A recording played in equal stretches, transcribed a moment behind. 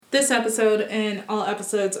This episode and all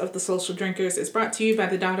episodes of The Social Drinkers is brought to you by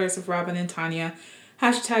the daughters of Robin and Tanya.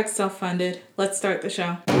 Hashtag self-funded. Let's start the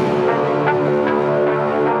show.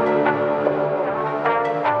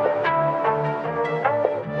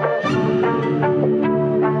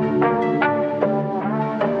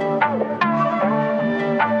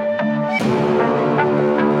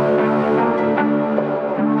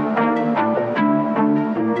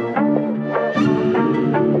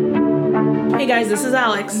 Hey guys, this is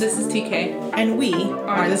Alex. This is TK. And we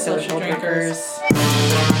are the Social Drinkers.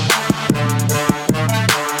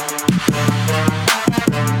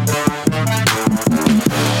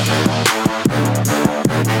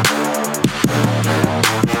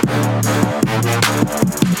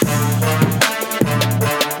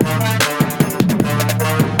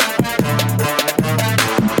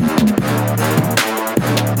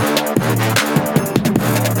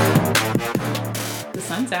 The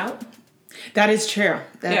sun's out. That is true.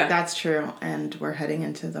 Yeah. That's true. And we're heading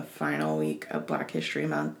into the final week of Black History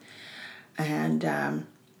Month. And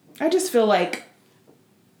I just feel like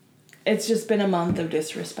it's just been a month of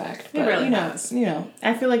disrespect. But, It really has.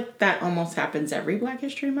 I feel like that almost happens every Black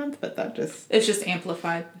History Month, but that just... It's just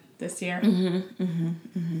amplified this year.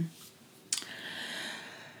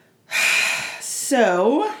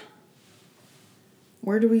 So,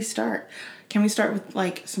 where do we start? Can we start with,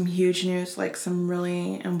 like, some huge news, like some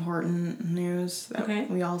really important news that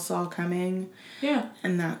we all saw coming? Yeah.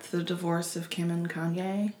 And that's the divorce of Kim and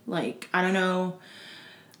Kanye. Like, I don't know,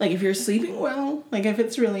 like, if you're sleeping well, like, if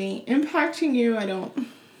it's really impacting you, I don't...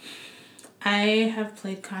 I have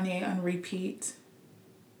played Kanye on repeat.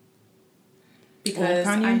 Because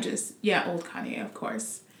Old Kanye? I'm just... Yeah, old Kanye, of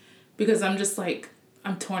course. Because I'm just, like,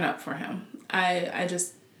 I'm torn up for him. I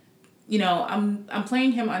just... I'm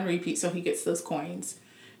playing him on repeat so he gets those coins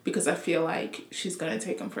because I feel like she's going to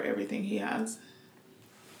take him for everything he has.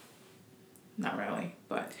 Not really,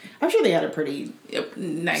 but... I'm sure they had a pretty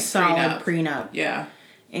nice solid prenup. Yeah.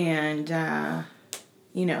 And,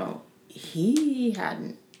 he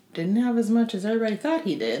didn't have as much as everybody thought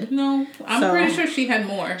he did. No, I'm pretty sure she had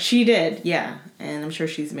more. She did, yeah. And I'm sure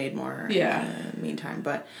she's made more in the meantime.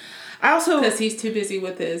 But I also... Because he's too busy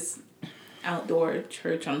with his outdoor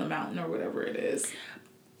church on the mountain or whatever it is.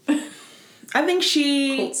 I think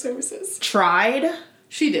she... Cult services. Tried.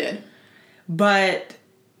 She did. But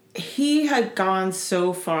he had gone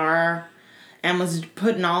so far and was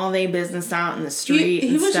putting all their business out in the street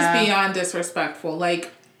He and was stuff. just beyond disrespectful.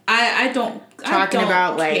 Like, I don't Talking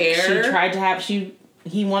about, like, care. she tried to have...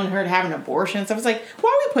 He wanted her to have an abortion. So I was like, why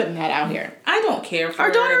are we putting that out here? I don't care for Our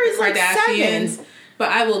daughter is, like, Kardashians. 7. But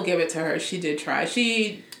I will give it to her. She did try.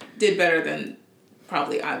 She did better than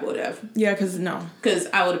probably I would have. Yeah, because no. Because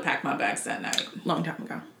I would have packed my bags that night. Long time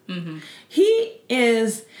ago. Mm-hmm. He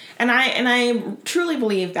is, and I truly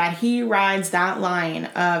believe that he rides that line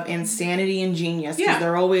of insanity and genius because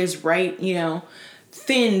they're always right,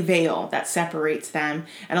 thin veil that separates them,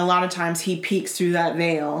 and a lot of times he peeks through that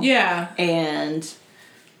veil. Yeah, and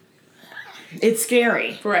it's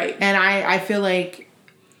scary, right? And I feel like.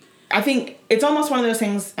 I think it's almost one of those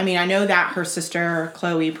things. I mean, I know that her sister,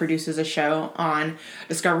 Chloe, produces a show on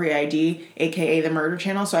Discovery ID, a.k.a. the Murder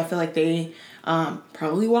Channel. So I feel like they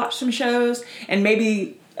probably watch some shows. And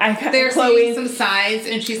maybe they're seeing some signs.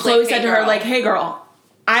 And Chloe said to her, like, hey, girl,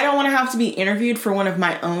 I don't want to have to be interviewed for one of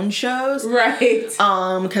my own shows. Right.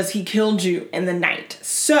 Because he killed you in the night.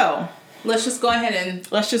 So. Let's just go ahead and.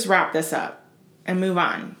 Let's just wrap this up and move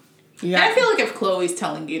on. I feel like if Chloe's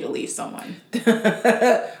telling you to leave someone.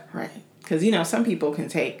 Right. Because, some people can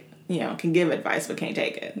can give advice, but can't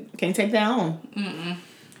take it. Can't take that home. Mm-mm.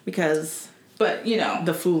 Because. But,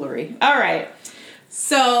 the foolery. All right.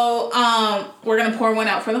 So, we're going to pour one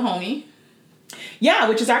out for the homie. Yeah,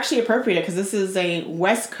 which is actually appropriate because this is a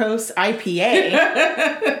West Coast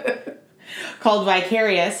IPA called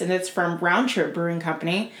Vicarious, and it's from Round Trip Brewing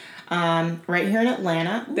Company. Right here in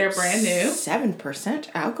Atlanta. They're brand new. 7%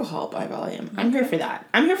 alcohol by volume. Okay. I'm here for that.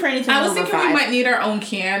 I'm here for anything over 5. I was thinking we might need our own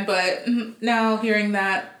can, but now hearing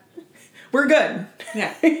that... We're good.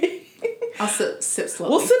 Yeah. I'll sip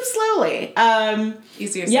slowly. We'll sip slowly.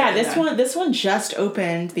 Easier said yeah, than this one just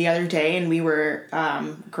opened the other day, and we were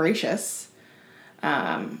gracious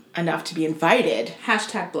enough to be invited.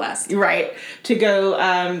 Hashtag blessed. Right. To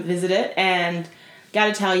go visit it, and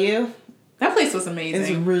gotta tell you... That place was amazing. It's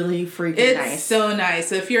really freaking nice. It's so nice.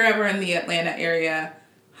 So if you're ever in the Atlanta area,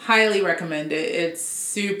 Highly recommend it. It's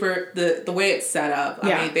super, the way it's set up.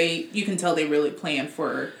 I mean, you can tell they really plan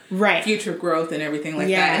for future growth and everything like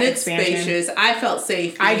that. And it's spacious. I felt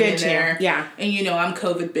safe being in there. Yeah. And I'm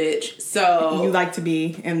COVID bitch, so you like to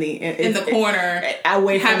be in the corner,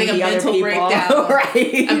 away from having the a mental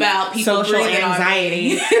breakdown about people social breathing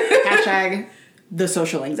anxiety. Hashtag the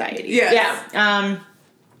social anxiety. Yes. Yeah.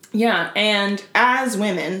 Yeah. And as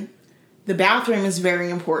women, the bathroom is very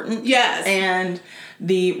important. Yes. And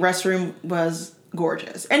the restroom was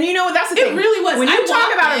gorgeous. And that's the thing. It really was. When you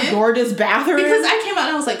talk about a gorgeous bathroom. Because I came out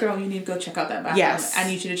and I was like, girl, you need to go check out that bathroom. Yes. I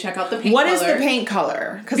need you to check out the paint color. What is the paint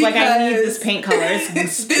color? Because I need this paint color.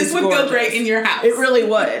 This would go great in your house. It really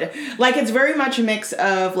would. It's very much a mix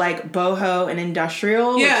of boho and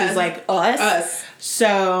industrial, which is us.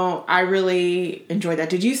 So I really enjoyed that.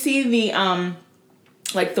 Did you see the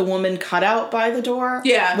the woman cutout by the door?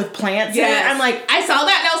 Yeah. With plants in it? I'm like... I saw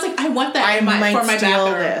that and I was like, I want that for my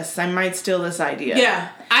bathroom. I might steal this idea. Yeah.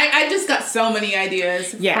 I just got so many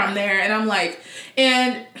ideas from there. And I'm like...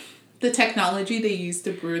 And the technology they use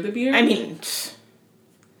to brew the beer. I mean...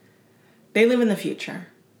 They live in the future.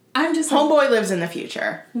 I'm just Homeboy lives in the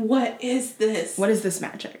future. What is this? What is this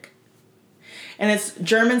magic? And it's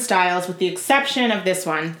German styles with the exception of this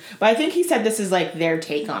one. But I think he said this is their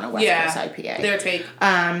take on a West Coast IPA. Their take.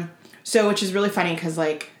 So which is really funny because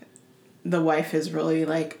the wife is really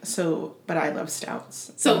but I love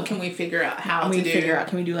stouts. So can we figure out how to do?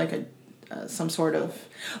 Can we do some sort of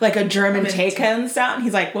a German take on stout? And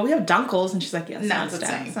he's like, well, we have Dunkels, and she's like, yes,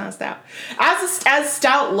 it's not a stout. As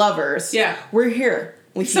stout lovers, we're here.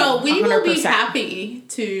 We will be happy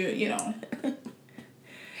to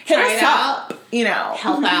hit us up,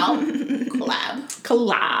 help out,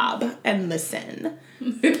 collab, and listen.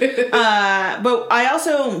 But I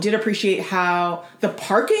also did appreciate how the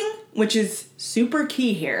parking, which is super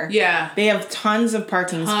key here. Yeah. They have tons of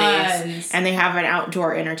parking space, and they have an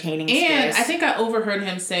outdoor entertaining space. And I think I overheard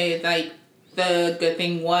him say, the good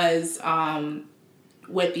thing was,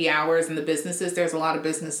 with the hours and the businesses, there's a lot of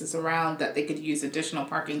businesses around that they could use additional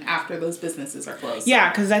parking after those businesses are closed. Yeah,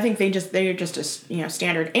 because I think they're just a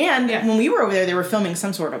standard. And when we were over there, they were filming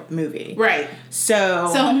some sort of movie. Right.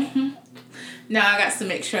 So now I got to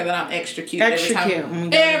make sure that I'm extra cute every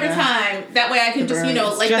time. That way I can just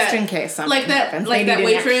just in case something happens. That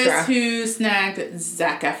waitress who snagged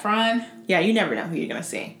Zac Efron. Yeah, you never know who you're gonna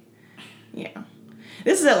see. Yeah,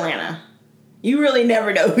 this is Atlanta. You really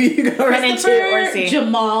never know who you're going to run into or see.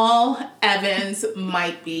 Jamal Evans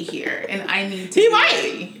might be here, and I need to be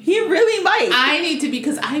ready. He really might. I need to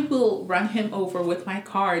because I will run him over with my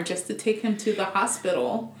car just to take him to the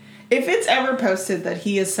hospital. If it's ever posted that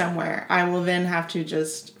he is somewhere, I will then have to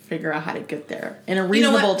just figure out how to get there in a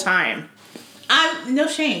reasonable time. I'm no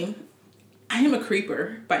shame. I am a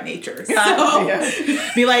creeper by nature.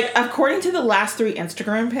 So. Be according to the last 3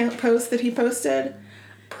 Instagram posts that he posted,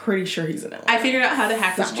 pretty sure he's in it. I figured out how to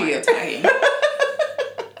hack his geotagging.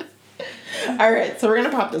 All right, so we're going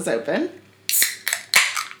to pop this open.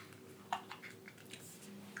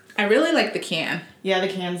 I really like the can. Yeah, the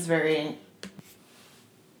can's very...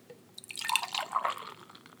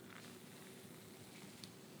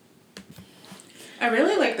 I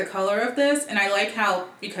really like the color of this, and I like how,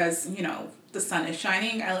 because, the sun is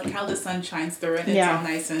shining, I like how the sun shines through it. It's all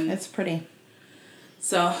nice and... It's pretty.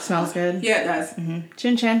 So... Smells good. Yeah, it does. Mm-hmm.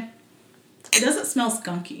 Chin chin. It doesn't smell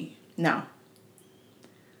skunky. No.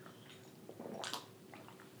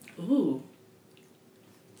 Ooh.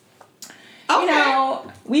 Okay.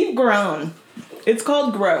 We've grown. It's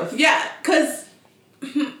called growth. Yeah, because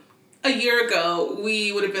a year ago,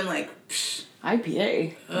 we would have been like... Psh.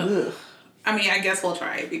 IPA. Ugh. I mean, I guess we'll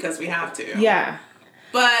try it because we have to. Yeah.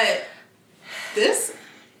 But this...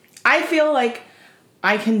 I feel like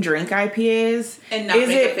I can drink IPAs. And not make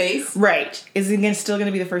a face? Right. Is it still going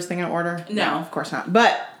to be the first thing I order? No, of course not.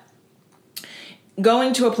 But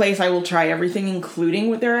going to a place, I will try everything, including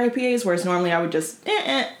with their IPAs, whereas normally I would just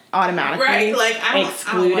automatically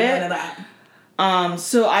exclude it. None of that.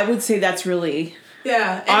 So I would say that's really...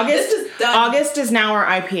 Yeah. August is now our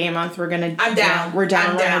IPA month. I'm down. We're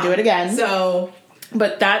down. We're going to do it again. So...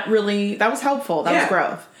 But that was helpful. That was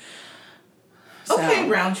growth. Okay,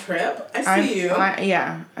 round trip. I see you.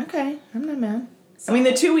 Yeah. Okay. I'm not mad. So, I mean,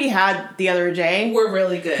 the 2 we had the other day were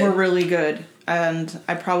really good. And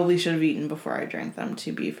I probably should have eaten before I drank them,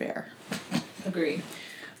 to be fair. Agreed.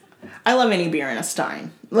 I love any beer in a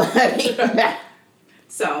stein.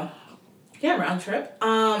 So, yeah, round trip.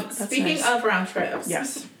 Speaking of round trips.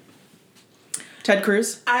 Yes. Ted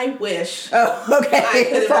Cruz? I wish okay. I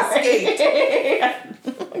could have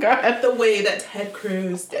escaped Go ahead. the way that Ted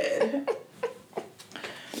Cruz did.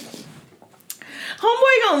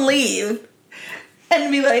 Homeboy gonna leave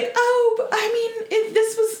and be like, oh, but I mean,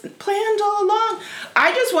 this was planned all along.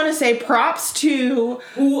 I just want to say props to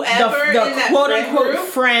whoever the quote-unquote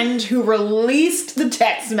friend who released the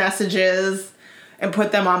text messages and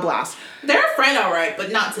put them on blast. They're a friend, all right,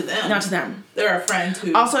 but not to them. Not to them. They're a friend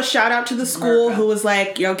who... Also, shout out to the school who was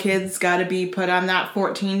like, yo, kids got to be put on that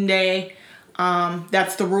 14-day.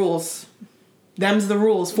 That's the rules. Them's the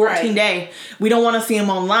rules. 14-day. We don't want to see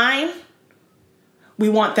them online. We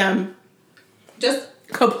want them just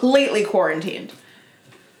completely quarantined.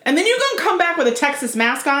 And then you're going to come back with a Texas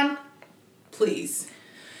mask on? Please.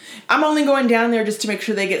 I'm only going down there just to make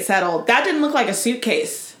sure they get settled. That didn't look like a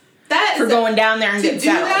suitcase. Going down there and getting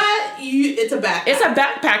settled. To do that, it's a backpack. It's a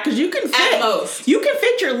backpack because you can fit. At most. You can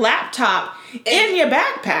fit your laptop in your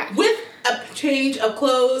backpack. With a change of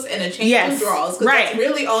clothes and a change of drawers. Because that's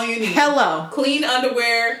really all you need. Hello. Clean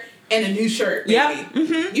underwear and a new shirt, baby. Yep.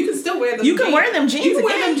 Mm-hmm. You can still wear them jeans. You can wear them jeans. You can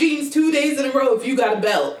wear them jeans 2 days in a row if you got a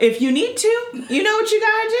belt. If you need to. You know what you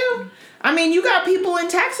gotta do? I mean, you got people in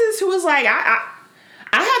Texas who was like, I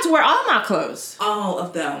had to wear all my clothes. All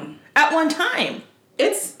of them. At one time.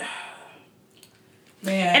 It's...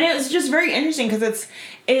 Man. And it was just very interesting because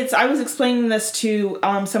it's. I was explaining this to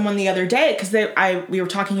someone the other day because we were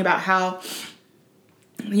talking about how,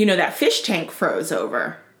 you know, that fish tank froze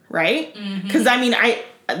over, right? Because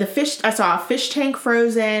I saw a fish tank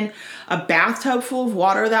frozen, a bathtub full of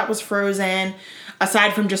water that was frozen,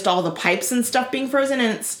 aside from just all the pipes and stuff being frozen,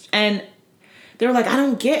 and they were like, I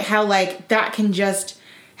don't get how like that can just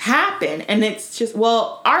happen, and it's just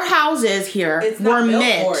our houses here were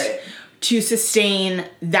meant to sustain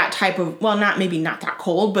that type of, well, not that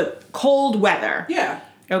cold, but cold weather. Yeah.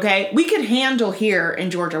 Okay? We could handle here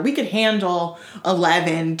in Georgia, we could handle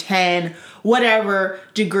 11, 10, whatever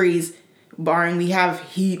degrees, barring we have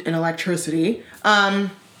heat and electricity.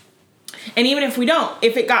 And even if we don't,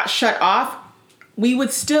 if it got shut off, we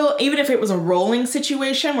would still, even if it was a rolling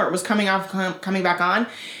situation where it was coming off, coming back on,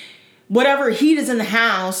 whatever heat is in the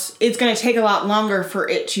house, it's going to take a lot longer for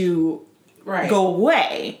it to go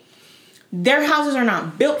away. Their houses are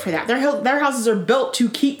not built for that. Their houses are built to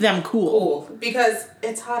keep them cool. Because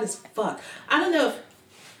it's hot as fuck. I don't know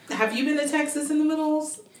have you been to Texas in the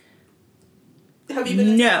middles? Have you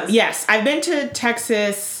been to Texas? Yes. I've been to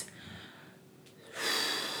Texas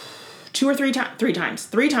 2 or 3 times. 3 times.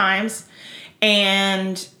 3 times.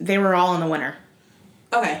 And they were all in the winter.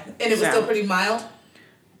 Okay. And it was still pretty mild?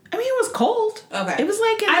 I mean, it was cold. Okay. It was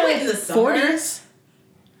like I went in the summer, 40s.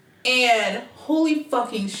 And holy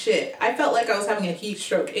fucking shit. I felt like I was having a heat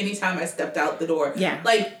stroke anytime I stepped out the door. Yeah.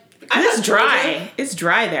 Like, it's dry. It's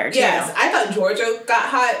dry there, too. Yes. I thought Georgia got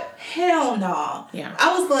hot. Hell no. Yeah.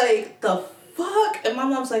 I was like, the fuck? And my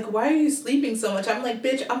mom's like, why are you sleeping so much? I'm like,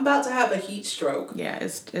 bitch, I'm about to have a heat stroke. Yeah,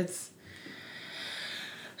 it's...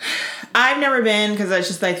 I've never been because it's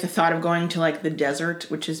just like the thought of going to like the desert,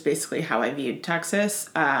 which is basically how I viewed Texas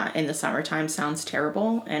in the summertime, sounds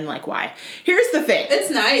terrible. And like, why? Here's the thing. It's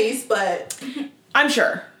nice, but I'm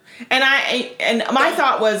sure. And my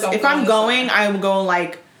thought was if I'm going, I would go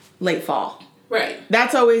like late fall. Right.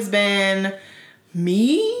 That's always been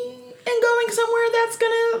me and going somewhere that's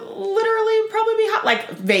gonna literally probably be hot. Like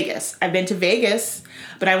Vegas. I've been to Vegas,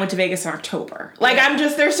 but I went to Vegas in October. Like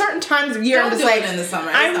there's certain times of year I'm just like, in the summer.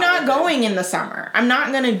 I'm not going in the summer. I'm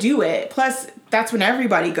not gonna do it. Plus, that's when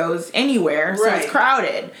everybody goes anywhere, so it's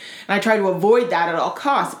crowded. And I try to avoid that at all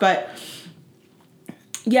costs. But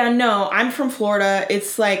yeah, no, I'm from Florida.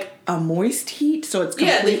 It's like a moist heat, so it's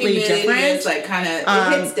completely different. It's like kind of,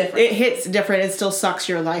 it hits different. It hits different. It still sucks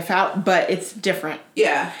your life out, but it's different.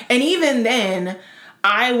 Yeah. And even then,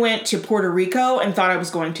 I went to Puerto Rico and thought I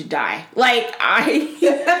was going to die. Like, I'm a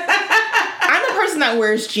person that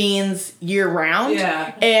wears jeans year round.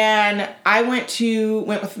 Yeah. And I went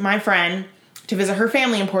with my friend to visit her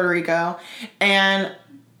family in Puerto Rico, and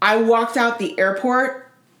I walked out the airport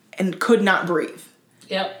and could not breathe.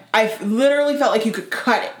 Yep. I literally felt like you could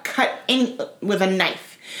cut in with a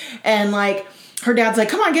knife. And like, her dad's like,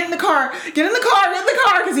 come on, get in the car,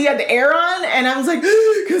 because he had the air on. And I was like,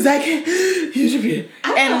 because I can't, you should be.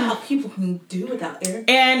 I don't know how people can do without air.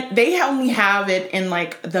 And they only have it in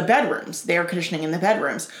like the bedrooms, the air conditioning in the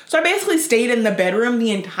bedrooms. So I basically stayed in the bedroom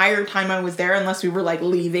the entire time I was there, unless we were like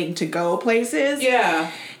leaving to go places.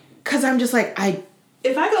 Yeah. Because I'm just like,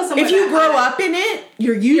 if I go somewhere if you grow up in it,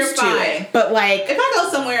 you're used to it. But like, if I go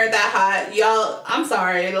somewhere that hot, y'all, I'm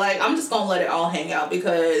sorry. Like, I'm just gonna let it all hang out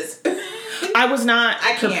because I was not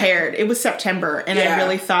prepared. It was September, and I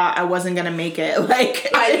really thought I wasn't gonna make it. Like,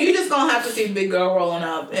 you just gonna have to see big girl rolling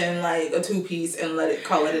up in like a 2-piece and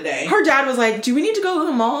call it a day. Her dad was like, "Do we need to go to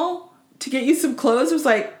the mall?" to get you some clothes. It was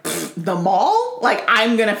like, the mall? Like,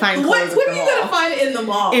 I'm going to find clothes What are you going to find in the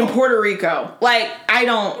mall? In Puerto Rico. Like, I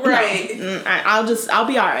don't. Right. No. I'll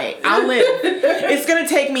be all right. I'll live. It's going to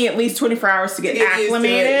take me at least 24 hours to get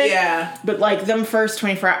acclimated. Yeah. But, like, them first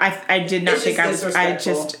 24 hours, I did not think I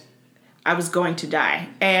was going to die.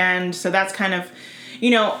 And so that's kind of,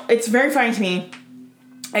 it's very funny to me.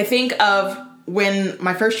 I think of when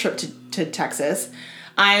my first trip to Texas,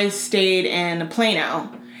 I stayed in Plano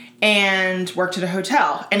and worked at a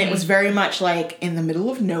hotel. And it was very much like in the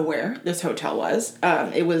middle of nowhere, this hotel was.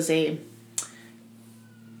 It was a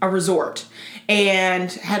resort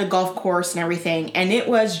and had a golf course and everything. And it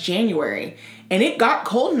was January. And it got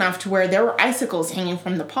cold enough to where there were icicles hanging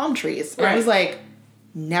from the palm trees. And I was like,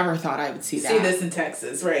 never thought I would see that. See this in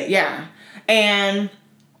Texas, right. Yeah. And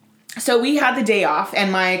so we had the day off.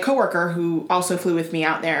 And my coworker, who also flew with me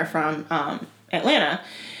out there from Atlanta,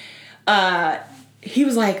 he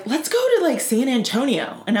was like, let's go to like San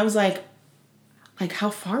Antonio. And I was like, how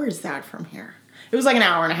far is that from here? It was like an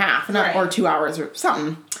hour and a half or 2 hours or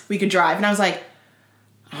something we could drive. And I was like,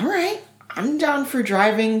 all right, I'm down for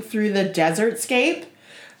driving through the desert-scape.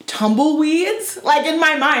 Tumbleweeds. Like in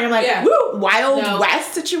my mind, I'm like, woo, Wild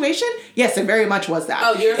West situation. Yes, it very much was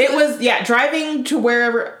that. It was, driving to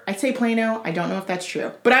wherever, I say Plano. I don't know if that's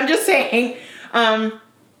true, but I'm just saying,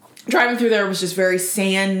 driving through there was just very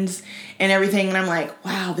sands and everything. And I'm like,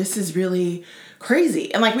 wow, this is really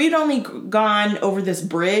crazy. And like, we'd only gone over this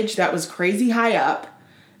bridge that was crazy high up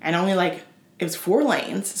and only like, it was 4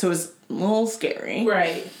 lanes. So it was a little scary.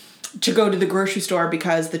 Right. To go to the grocery store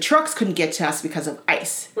because the trucks couldn't get to us because of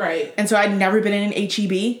ice. Right. And so I'd never been in an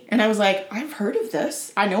H-E-B. And I was like, I've heard of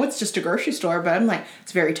this. I know it's just a grocery store, but I'm like,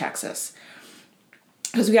 it's very Texas.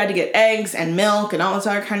 Because we had to get eggs and milk and all this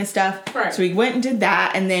other kind of stuff. Right. So we went and did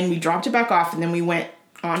that, and then we dropped it back off, and then we went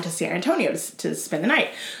on to San Antonio to spend the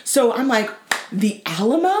night. So I'm like, the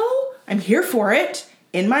Alamo? I'm here for it.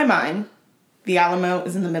 In my mind, the Alamo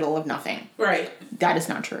is in the middle of nothing. Right. That is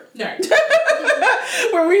not true. Right.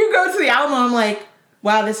 When we go to the Alamo, I'm like,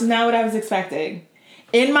 wow, this is not what I was expecting.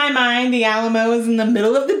 In my mind, the Alamo is in the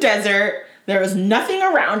middle of the desert. There was nothing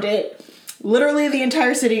around it. Literally, the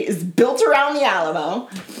entire city is built around the Alamo.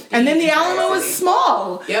 And then the Alamo is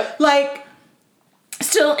small. Yep. Like,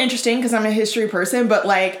 still interesting because I'm a history person, but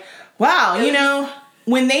like, wow,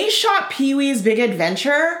 when they shot Pee-wee's Big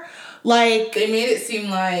Adventure, like... They made it seem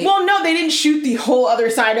like... Well, no, they didn't shoot the whole other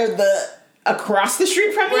side of across the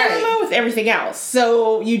street from the Alamo with everything else.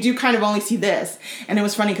 So you do kind of only see this. And it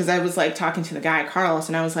was funny because I was like talking to the guy, Carlos,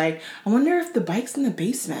 and I was like, I wonder if the bike's in the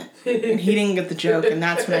basement. And he didn't get the joke, and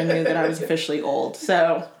that's when I knew that I was officially old.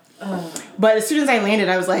 So, but as soon as I landed,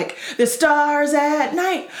 I was like, the stars at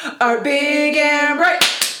night are big and bright,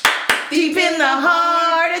 deep in the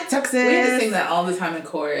heart of Texas. We used to sing that all the time in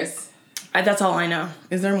chorus. That's all I know.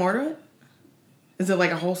 Is there more to it? Is it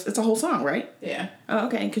like it's a whole song, right? Yeah. Oh,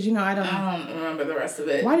 okay, because I don't remember the rest of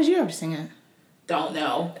it. Why did you have to sing it? Don't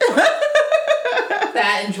know.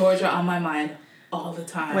 That and Georgia on my mind all the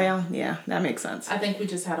time. Well, yeah, that makes sense. I think we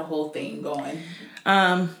just had a whole thing going.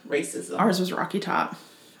 Racism. Ours was Rocky Top.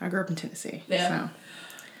 I grew up in Tennessee. Yeah.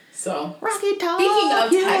 So Rocky Top. Speaking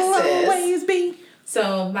of Texas, always be.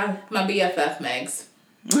 So my BFF Megs.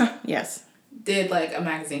 Yes. Did like a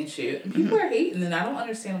magazine shoot. And people are hating, and I don't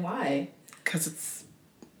understand why. Because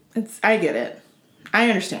it's. I get it. I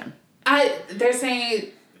understand. They're saying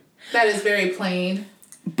that is very plain.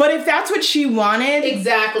 But if that's what she wanted,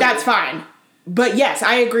 exactly, that's fine. But yes,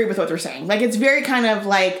 I agree with what they're saying. Like, it's very kind of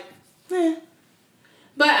like, But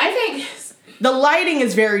I think the lighting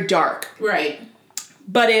is very dark. Right.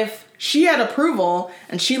 But if she had approval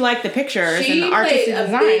and she liked the pictures and the artistic design,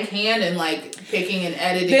 she played a big hand in like picking and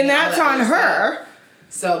editing. Then that's on her. Stuff.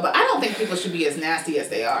 So, but I don't think people should be as nasty as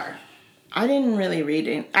they are. I didn't really read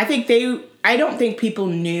it. I don't think people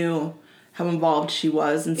knew how involved she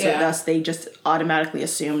was, and so thus they just automatically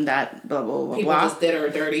assumed that blah, blah, blah, people just did her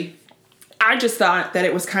dirty. I just thought that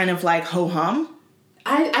it was kind of like ho-hum.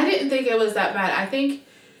 I didn't think it was that bad. I think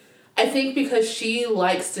because she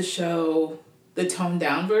likes to show the toned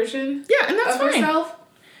down version and that's of fine. herself.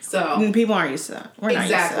 So and people aren't used to that. We're not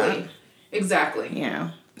used to that. Exactly.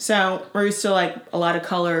 Yeah. So we're used to like a lot of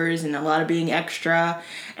colors and a lot of being extra,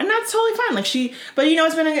 and that's totally fine. Like but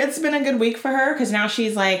it's been a good week for her because now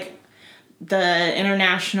she's like the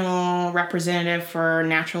international representative for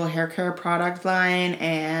natural hair care product line,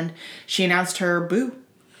 and she announced her boo.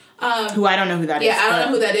 Who I don't know who that is. Yeah, I don't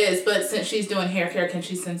know who that is, but since she's doing hair care, can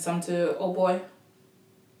she send some to old boy?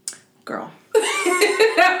 Girl.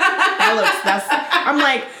 I'm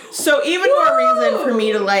like, so even more reason for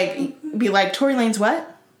me to like be like, Tory Lanez what?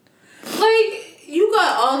 Like, you you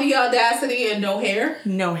got all the audacity and no hair?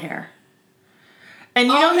 No hair. And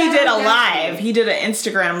you know, he did a live. He did an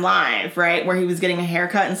Instagram live, right? Where he was getting a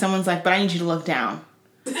haircut and someone's like, but I need you to look down.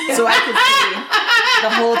 So I could see the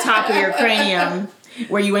whole top of your cranium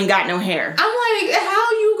where you ain't got no hair. I'm like,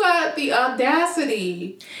 how you got the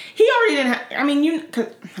audacity? He already didn't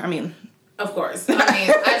have, Of course. I've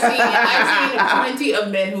seen plenty of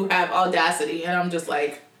men who have audacity, and I'm just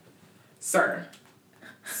like, sir.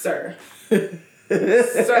 Have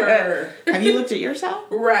you looked at yourself?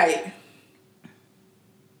 Right.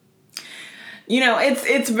 You know,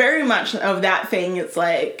 it's very much of that thing. It's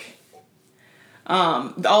like,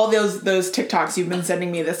 all those TikToks you've been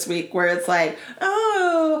sending me this week where it's like,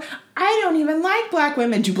 oh, I don't even like black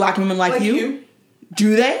women. Do black women like you?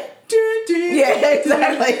 Do they? Yeah,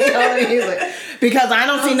 exactly. Because I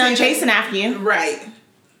don't see none chasing after you. Right.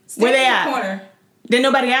 Where they at? Corner. Did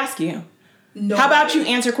nobody ask you? Nobody. How about you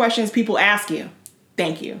answer questions people ask you?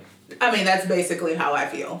 Thank you. I mean, that's basically how I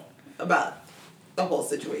feel about the whole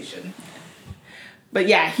situation. But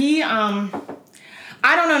yeah, he, I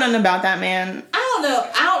don't know nothing about that man. I don't know.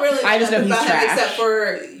 I don't really know I just know he's trash. Except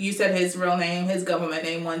for, you said his real name, his government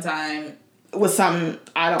name one time. Was something,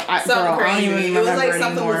 something crazy. I don't even remember it was like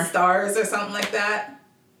something anymore. with stars or something like that.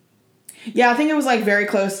 Yeah, I think it was like very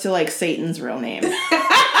close to like Satan's real name.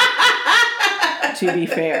 To be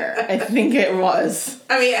fair. I think it was.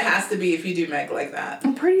 I mean, it has to be if you do Meg like that.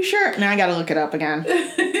 I'm pretty sure. Now I gotta look it up again.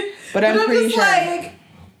 But I'm pretty sure. Like,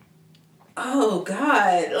 oh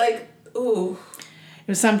God. Like, ooh. It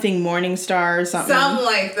was something Morningstar or something. Something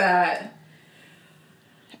like that.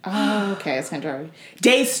 Oh, okay. It's kind of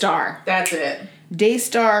Daystar. That's it.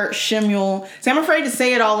 Daystar Shemuel. See, I'm afraid to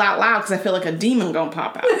say it all out loud because I feel like a demon gonna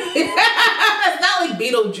pop out. It's not like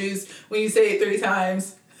Beetlejuice when you say it 3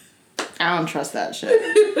 times. I don't trust that shit.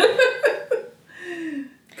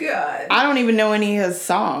 God. I don't even know any of his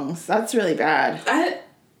songs. That's really bad.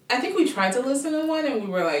 I think we tried to listen to one and we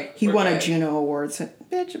were like... He won a Juno Award. So,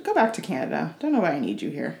 bitch, go back to Canada. Don't nobody need you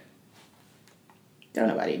here. Don't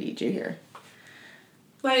nobody need you here.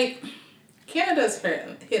 Like, Canada's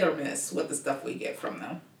hit or miss with the stuff we get from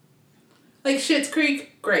them. Like, Schitt's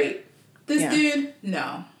Creek, great. This dude,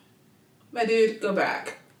 no. My dude, go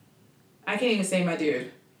back. I can't even say my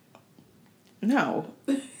dude. No.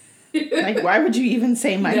 Like, why would you even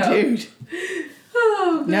say my dude?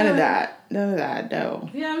 Oh, God. None of that, no.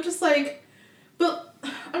 Yeah, I'm just like,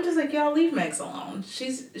 y'all leave Megs alone.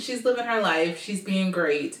 She's living her life. She's being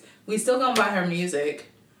great. We still gonna buy her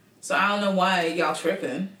music. So I don't know why y'all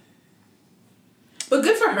tripping. But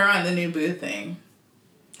good for her on the new Boo thing.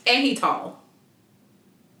 And he tall.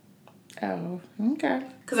 Oh, okay.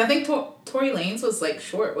 Because I think Tory Lanez was like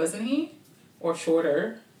short, wasn't he? Or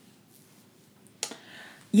shorter.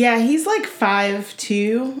 Yeah, he's like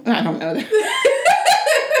 5'2". I don't know.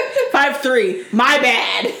 5'3". My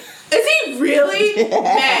bad. Is he really?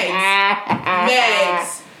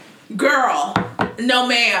 Megs. Girl. No,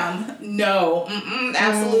 ma'am. No.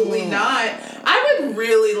 Absolutely not. I would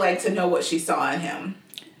really like to know what she saw in him.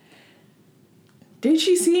 Did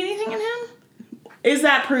she see anything in him? Is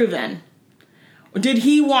that proven? Or did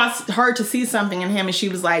he want her to see something in him and she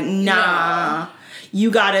was like, nah,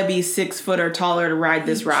 you gotta be 6 foot or taller to ride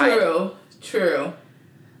this ride? True.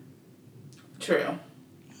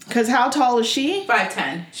 Because how tall is she?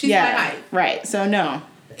 5'10". She's my height. Right, so no.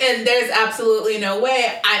 And there's absolutely no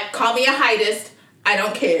way. Call me a heightist. I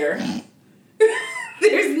don't care.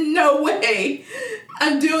 There's no way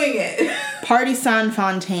I'm doing it. Party San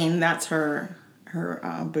Fontaine, that's her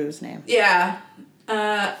boo's name. Yeah.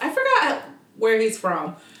 I forgot where he's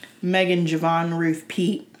from. Megan Javon Ruth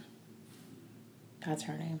Pete. That's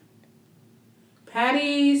her name.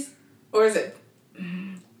 Patty's, or is it?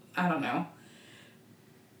 I don't know.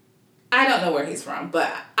 I don't know where he's from,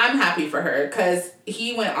 but I'm happy for her because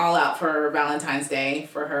he went all out for Valentine's Day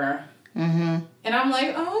for her. Mm-hmm. And I'm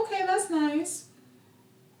like, oh, okay, that's nice.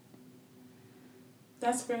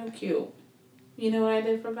 That's real cute. You know what I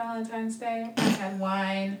did for Valentine's Day? I had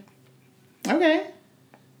wine. Okay.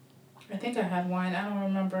 I think I had wine. I don't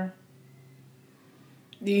remember.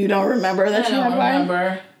 You don't remember that you had wine? I don't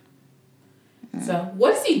remember. So,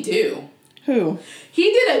 what does he do? Who?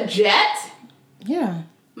 He did a jet? Yeah.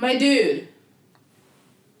 My dude.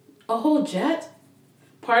 A whole jet?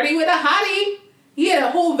 Party with a hottie? He had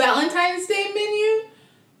a whole Valentine's Day menu?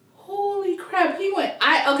 Holy crap, he went...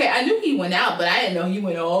 I knew he went out, but I didn't know he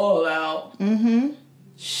went all out. Mm-hmm.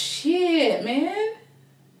 Shit, man.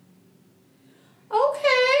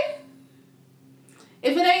 Okay.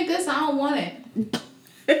 If it ain't this, I don't want it.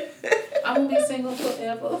 I'm gonna be single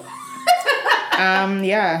forever.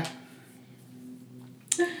 Yeah.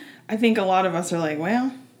 I think a lot of us are like,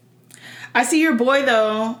 well, I see your boy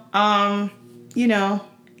though,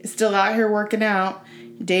 is still out here working out.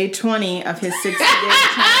 Day 20 of his 60-day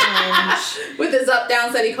challenge. With his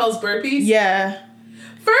up-downs that he calls burpees? Yeah.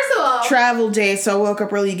 First of all... Travel day, so I woke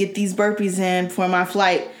up early to get these burpees in for my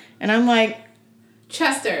flight. And I'm like...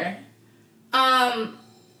 Chester, now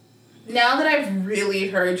that I've really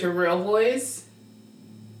heard your real voice,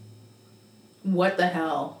 what the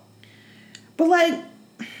hell? But, like...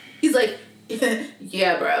 He's like,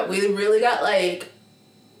 yeah, bro, we really got, like,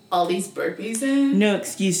 all these burpees in. No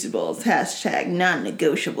excusables. #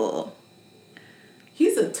 non-negotiable.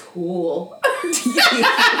 He's a tool.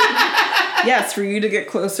 Yes, for you to get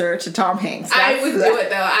closer to Tom Hanks. I would do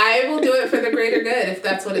it, though. I will do it for the greater good if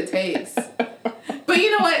that's what it takes. But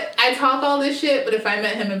you know what? I talk all this shit, but if I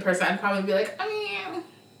met him in person, I'd probably be like, I mean,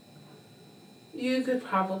 you could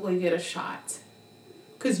probably get a shot.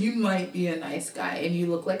 Because you might be a nice guy, and you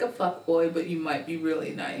look like a fuckboy, but you might be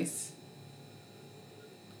really nice.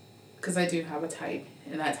 Because I do have a type,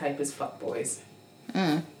 and that type is fuckboys.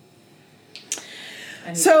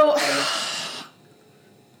 So,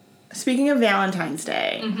 speaking of Valentine's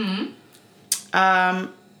Day,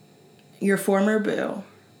 your former boo,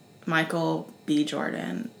 Michael B.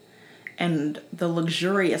 Jordan, and the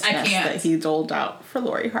luxuriousness that he doled out for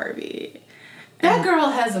Lori Harvey. That girl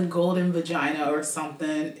has a golden vagina or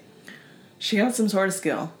something. She got some sort of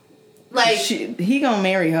skill. Like, he gonna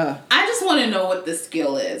marry her. I just want to know what the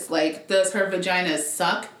skill is. Like, does her vagina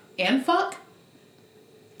suck and fuck?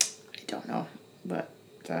 I don't know, but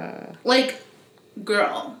like,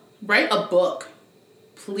 girl, write a book,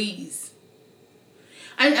 please.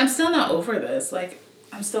 I'm still not over this. Like,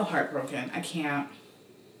 I'm still heartbroken. I can't.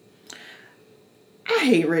 I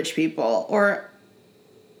hate rich people, or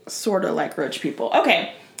sort of like rich people.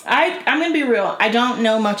 Okay, I'm gonna be real. I don't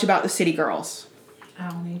know much about the City Girls. I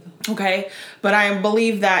don't either. Okay, but I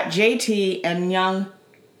believe that JT and Young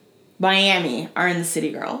Miami are in the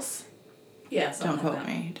City Girls. Yeah, don't quote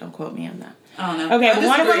me. Don't quote me on that. I don't know. Okay, but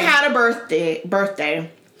one of them had a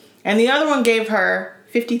birthday, and the other one gave her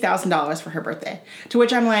 $50,000 for her birthday. To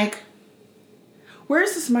which I'm like,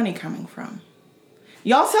 where's this money coming from?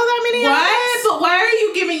 Y'all sell that many items? But why are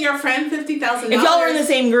you giving your friend $50,000? If y'all are in the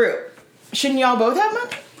same group, shouldn't y'all both have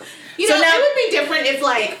money? You know, it would be different if,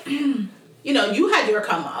 like, you had your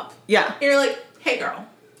come up. Yeah. And you're like, hey, girl,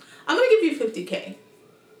 I'm going to give you $50K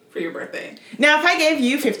for your birthday. Now, if I gave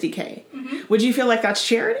you $50K, would you feel like that's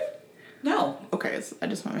charity? No. Okay, so I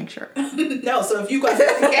just want to make sure. No, so if you got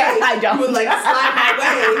 $50K, I don't. You would, like, slap my way.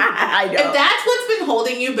 I don't. If that's what's been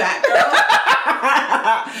holding you back, girl.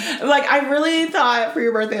 Like, I really thought for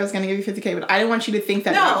your birthday I was going to give you $50K, but I didn't want you to think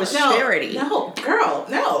that that was charity. No, girl,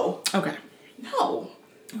 no. Okay. No.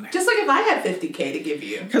 Okay. Just like if I had $50K to give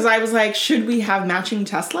you. Because I was like, should we have matching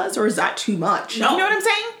Teslas, or is that too much? No. You know what I'm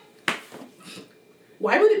saying?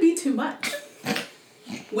 Why would it be too much?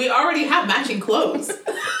 We already have matching clothes.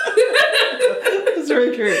 That's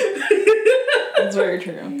very true. That's very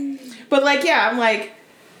true. But, like, yeah, I'm like,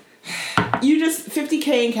 you just,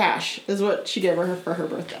 $50K in cash is what she gave her for her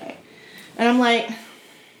birthday. And I'm like,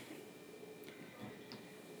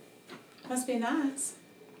 must be nice.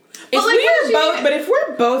 If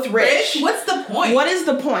we're both rich, what's the point? What is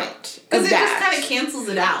the point? Because it just kind of cancels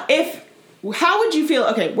it out. How would you feel?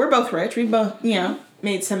 Okay, we're both rich. We both,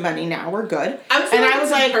 made some money now. We're good. I was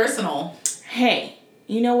like, personal. Hey,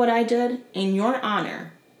 you know what I did? In your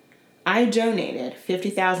honor, I donated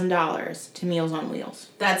 $50,000 to Meals on Wheels.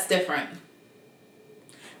 That's different.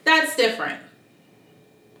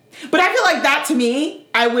 But I feel like that, to me,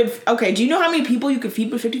 I would... Okay, do you know how many people you could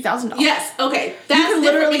feed with $50,000? Yes, okay. You could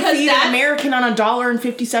literally feed an American on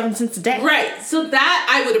 $1.57 a day. Right. So that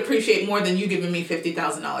I would appreciate more than you giving me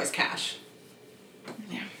 $50,000 cash.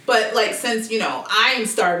 Yeah. But, like, since, I am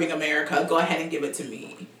starving America, go ahead and give it to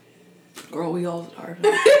me. Girl, we all starve.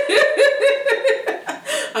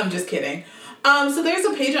 I'm just kidding. So there's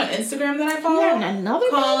a page on Instagram that I follow. Yeah, another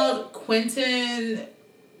called Quentin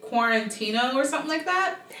Quarantino or something like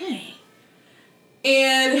that. Dang.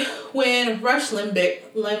 And when Rush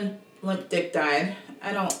Limbaugh died,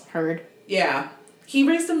 I don't... Heard. Yeah. He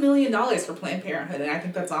raised $1 million for Planned Parenthood, and I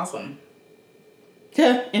think that's awesome.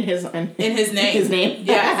 In his name. His name.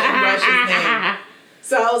 Yeah, in Rush's name.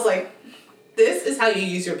 So I was like, this is how you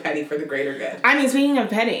use your petty for the greater good. I mean, speaking of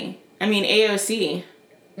petty, AOC.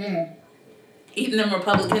 Eating them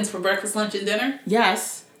Republicans for breakfast, lunch, and dinner?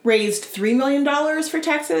 Yes. Raised $3 million for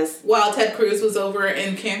Texas. While Ted Cruz was over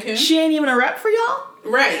in Cancun. She ain't even a rep for y'all?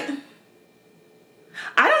 Right.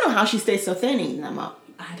 I don't know how she stays so thin eating them up.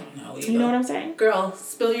 I don't know either. You know what I'm saying? Girl,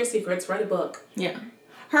 spill your secrets. Write a book. Yeah.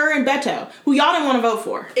 her and Beto, who y'all didn't want to vote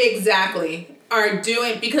for. Exactly. Are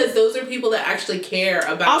doing, because those are people that actually care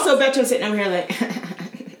about. Also, Beto sitting over here like.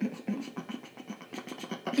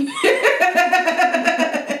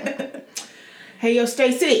 Hey, yo,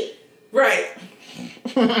 Stacey. Right.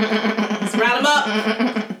 Let's round them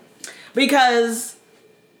up. Because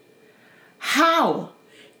how?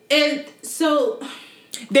 And so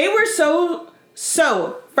they were so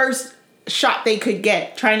first shot they could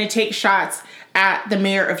get trying to take shots at the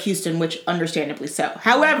mayor of Houston, which understandably so.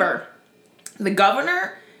 However, the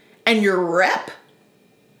governor and your rep,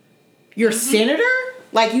 your senator,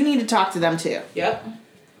 like, you need to talk to them too. Yep.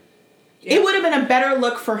 It would have been a better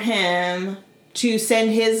look for him to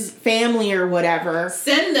send his family or whatever.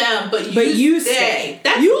 Send them, but you stay.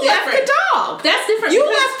 That's you different. Left the dog. That's different. You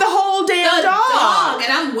left the whole damn dog.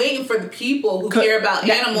 And I'm waiting for the people who care about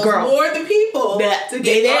animals more than people to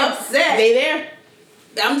get upset. They there.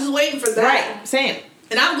 I'm just waiting for that. Right. Same.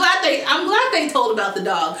 And I'm glad they told about the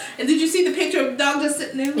dog. And did you see the picture of the dog just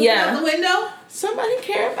sitting there looking out the window? Somebody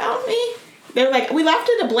care about me? They're like, we left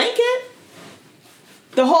it a blanket.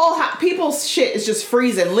 The whole people's shit is just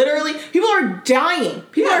freezing. Literally, people are dying.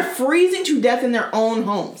 People are freezing to death in their own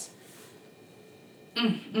homes.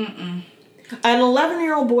 An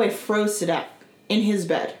 11-year-old boy froze to death in his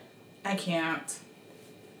bed. I can't.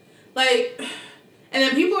 Like, and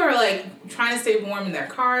then people are like trying to stay warm in their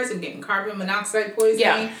cars and getting carbon monoxide poisoning.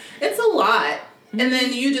 Yeah. It's a lot. Mm-hmm. And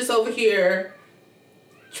then you just over here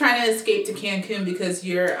trying to escape to Cancun because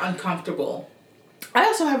you're uncomfortable. I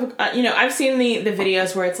also have, I've seen the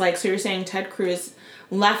videos where it's like, so you're saying Ted Cruz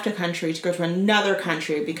left a country to go to another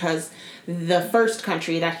country because the first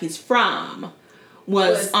country that he's from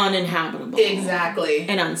was uninhabitable. Exactly.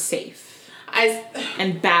 And unsafe.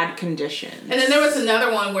 And bad conditions. And then there was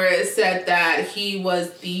another one where it said that he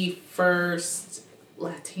was the first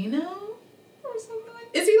Latino or something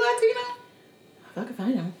like that. Is he Latino? Fuck if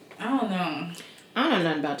I know. I don't know. I don't know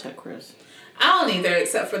nothing about Ted Cruz. I don't either,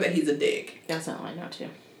 except for that he's a dick. That's all I know, too.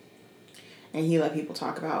 And he let people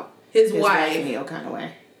talk about his wife in the kind of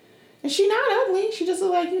way. And she not ugly. She just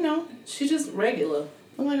look like, She just regular.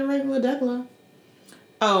 Look like a regular Decla.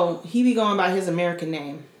 Oh, he be going by his American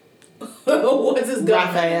name. What's his government?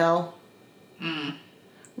 Rafael.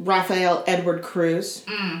 Rafael Edward Cruz.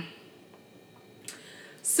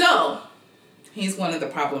 So, he's one of the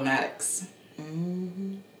problematics.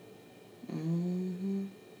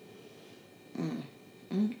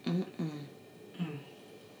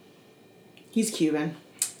 He's Cuban.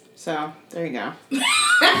 So, there you go.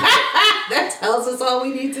 That tells us all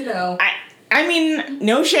we need to know. I mean,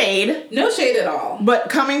 no shade. No shade at all. But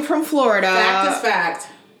coming from Florida... Fact is fact.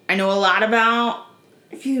 I know a lot about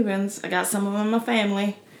Cubans. I got some of them in my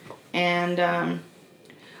family. And a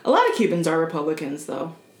lot of Cubans are Republicans,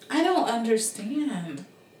 though. I don't understand.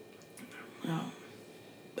 No.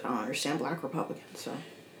 I don't understand black Republicans, so...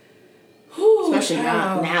 Ooh, especially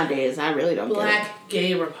nowadays, I really don't black get it.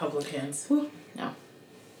 Gay Republicans. Ooh, no.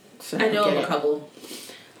 So I know of a couple.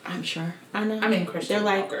 I'm sure. I know. I mean, Christian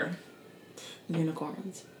Walker.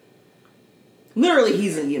 Unicorns. Literally,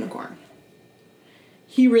 he's a unicorn.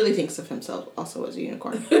 He really thinks of himself also as a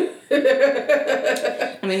unicorn.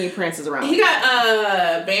 I mean, he prances around. He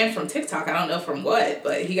got banned from TikTok. I don't know from what,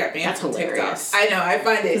 but he got banned from hilarious. TikTok. I know. I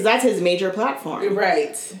find it because that's his major platform.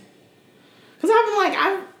 Right. Because I'm like,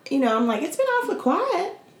 it's been awfully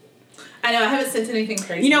quiet. I know, I haven't sent anything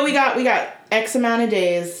crazy. We got X amount of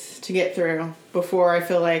days to get through before I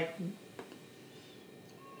feel like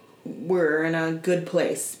we're in a good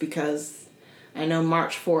place, because I know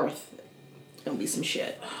March 4th there'll be some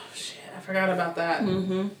shit. Oh shit, I forgot about that.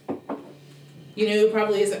 Mm-hmm. You know who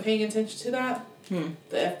probably isn't paying attention to that? The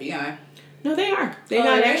FBI. No, they are. They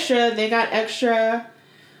got extra.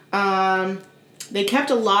 They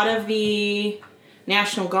kept a lot of the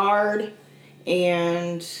National Guard,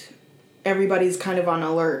 and everybody's kind of on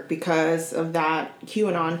alert because of that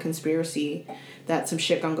QAnon conspiracy that some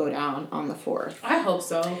shit gonna go down on the 4th. I hope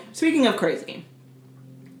so. Speaking of crazy,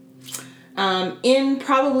 in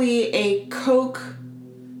probably a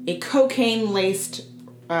cocaine-laced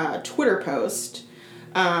Twitter post,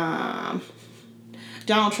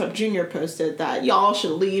 Donald Trump Jr. posted that y'all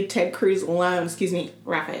should leave Ted Cruz alone. Excuse me,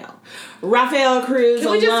 Rafael Cruz alone.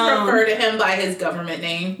 Can we just refer to him by his government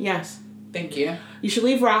name? Yes. Thank you. You should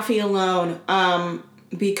leave Rafi alone,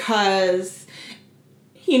 because,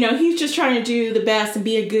 he's just trying to do the best and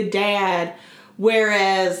be a good dad,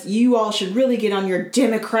 whereas you all should really get on your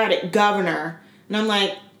Democratic governor. And I'm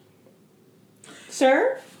like,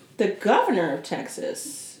 sir, the governor of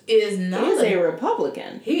Texas is a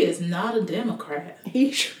Republican. He is not a Democrat.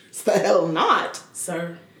 He sure as the hell not.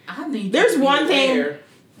 Sir, I need There's one thing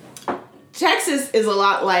Texas is a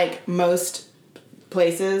lot like most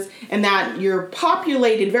places, and that your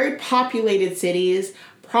populated, very populated cities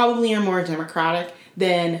probably are more democratic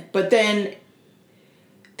but then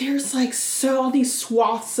there's like all these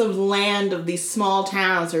swaths of land of these small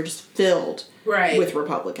towns are just filled with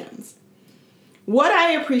Republicans. What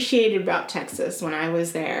I appreciated about Texas when I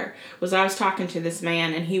was there was I was talking to this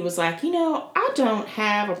man and he was like, I don't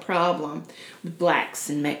have a problem with blacks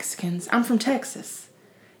and Mexicans. I'm from Texas.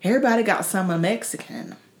 Everybody got some of Mexican in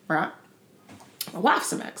them, right? My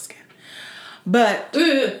wife's a Mexican. But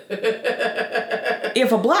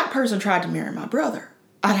if a black person tried to marry my brother,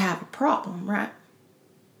 I'd have a problem, right?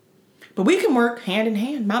 But we can work hand in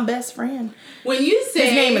hand. My best friend. When you say...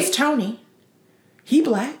 His name is Tony. He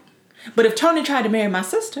black. But if Tony tried to marry my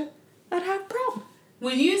sister, I'd have a problem.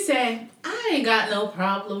 When you say, I ain't got no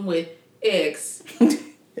problem with X,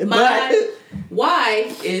 my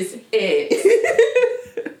Y is X.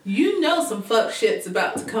 You know some fuck shit's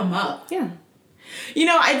about to come up. Yeah.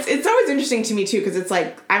 It's always interesting to me, too, because it's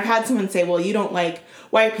like, I've had someone say, well, you don't like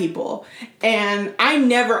white people. And I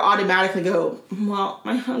never automatically go, well,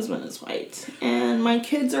 my husband is white, and my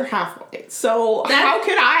kids are half white. So how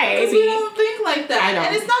could I? Because we don't think like that. I don't.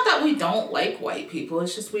 And it's not that we don't like white people.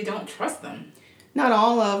 It's just we don't trust them. Not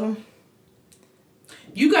all of them.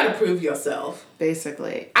 You got to prove yourself.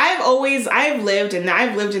 Basically. I've lived in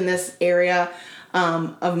this area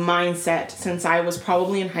of mindset since I was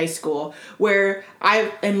probably in high school, where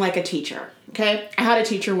I am like a teacher, okay? I had a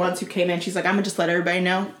teacher once who came in, she's like, I'm gonna just let everybody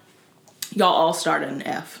know, y'all all start at an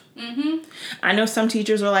F. Mm-hmm. I know some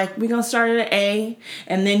teachers are like, we're gonna start at an A,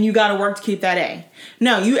 and then you gotta work to keep that A.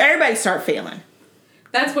 No, everybody start failing.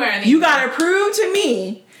 That's where I need you gotta prove to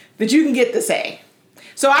me that you can get this A.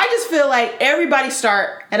 So I just feel like everybody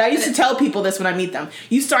start, and I used to tell people this when I meet them,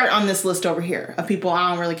 you start on this list over here of people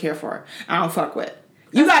I don't really care for, I don't fuck with.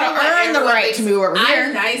 You gotta earn the right to move over here.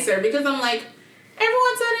 I'm nicer because I'm like,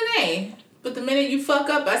 everyone's at an A, but the minute you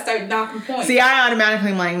fuck up, I start knocking points. See, I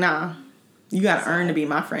automatically am like, nah, you gotta earn to be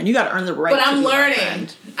my friend. You gotta earn the right to be my friend. But I'm learning.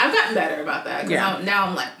 I've gotten better about that. Now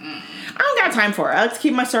I'm like, I don't got time for it. I like to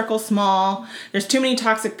keep my circle small. There's too many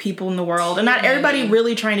toxic people in the world, and not everybody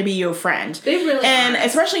really trying to be your friend. They really and aren't.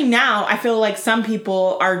 Especially now, I feel like some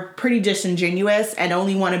people are pretty disingenuous and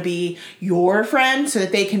only want to be your friend so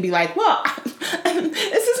that they can be like, well,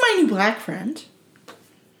 this is my new black friend.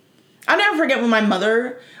 I'll never forget when my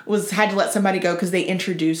mother had to let somebody go because they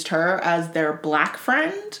introduced her as their black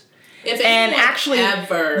friend. And actually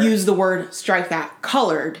use the word, strike that,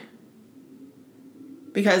 colored.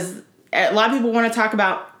 Because a lot of people want to talk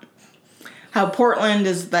about how Portland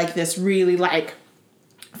is like this really like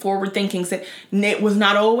forward-thinking city. It was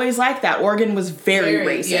not always like that. Oregon was very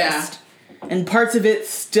racist. Yeah. And parts of it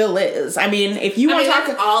still is. I mean, if you want to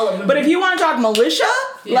talk all of them. But if you want to talk militia,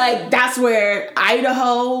 like that's where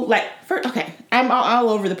Idaho, I'm all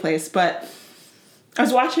over the place, but I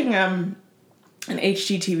was watching an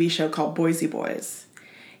HGTV show called Boise Boys,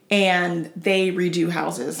 and they redo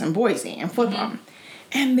houses in Boise and flip them.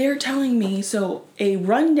 And they're telling me, so a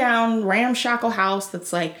rundown, ramshackle house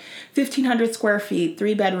that's like 1,500 square feet,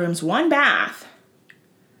 3 bedrooms, 1 bath,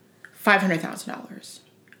 $500,000.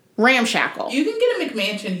 Ramshackle. You can get a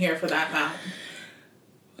McMansion here for that amount.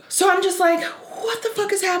 So I'm just like, what the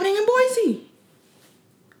fuck is happening in Boise?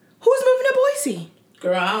 Who's moving to Boise?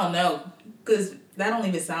 Girl, I don't know. Because that don't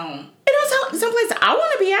even sound... It don't sound someplace I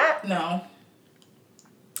want to be at. No.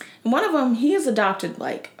 And one of them, he has adopted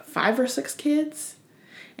like 5 or 6 kids.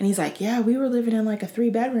 And he's like, yeah, we were living in like a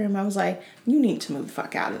 3-bedroom. I was like, you need to move the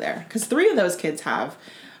fuck out of there. Because 3 of those kids have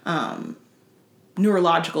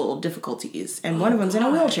neurological difficulties. And one of them's in a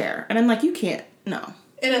wheelchair. And I'm like, you can't, no.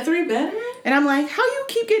 In a 3-bedroom? And I'm like, how you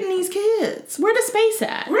keep getting these kids? Where the space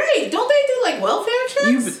at? Right. Don't they do like welfare checks?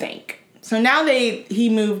 You would think. So now he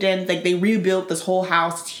moved in, like they rebuilt this whole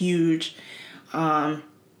house. It's huge.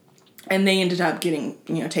 And they ended up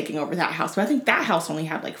taking over that house. But I think that house only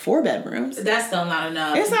had like 4 bedrooms. That's still not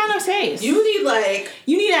enough. It's not enough space. You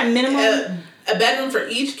need at minimum a bedroom for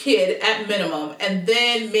each kid at minimum, and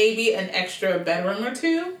then maybe an extra bedroom or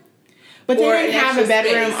 2. But they didn't have a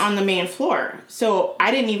bedroom on the main floor. So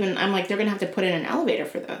I'm like, they're going to have to put in an elevator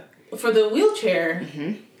for the wheelchair,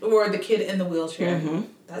 or the kid in the wheelchair. Mm-hmm.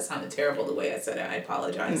 That sounded terrible the way I said it. I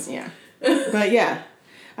apologize. Yeah. But yeah,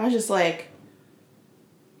 I was just like,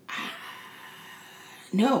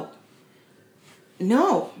 no.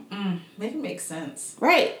 Make it make sense.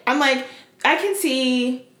 Right. I'm like, I can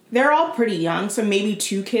see they're all pretty young, so maybe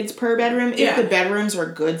 2 kids per bedroom if the bedrooms were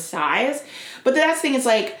good size. But the next thing is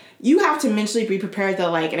like, you have to mentally be prepared that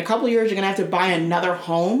like in a couple of years you're going to have to buy another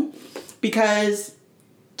home because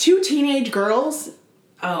 2 teenage girls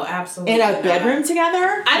Oh, absolutely. In a bedroom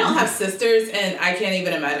together? I don't have sisters, and I can't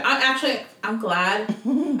even imagine. I'm glad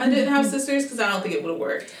I didn't have sisters, because I don't think it would have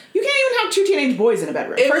worked. You can't even have 2 teenage boys in a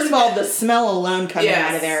bedroom. First of all, the smell alone coming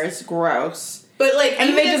out of there is gross. But, like, and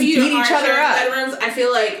even they just if you beat each other up. Bedrooms, I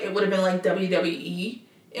feel like it would have been like WWE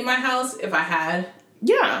in my house if I had.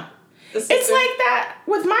 Yeah. It's like that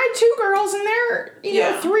with my 2 girls, and they're, you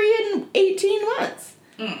know, 3 and 18 months.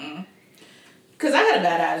 Because I had a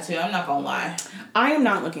bad attitude, I'm not going to lie. I am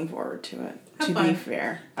not looking forward to it, to be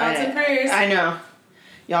fair. Thoughts and prayers. I know.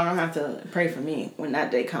 Y'all don't have to pray for me when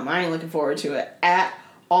that day comes. I ain't looking forward to it at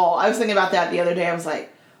all. I was thinking about that the other day. I was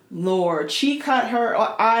like, Lord, she cut her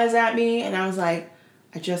eyes at me, and I was like,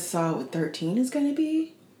 I just saw what 13 is going to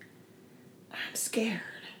be. I'm scared.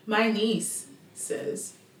 My niece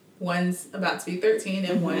says one's about to be 13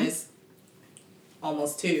 and one is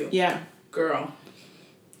almost 2. Yeah. Girl.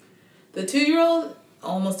 The 2-year-old,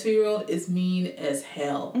 almost 2-year-old, is mean as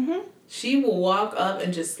hell. She will walk up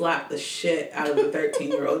and just slap the shit out of the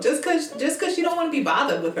 13-year-old just cause she don't want to be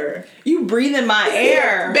bothered with her. You breathe in my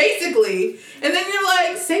air. Basically. And then you're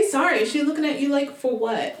like, say sorry. She's looking at you like, for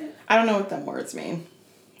what? I don't know what them words mean.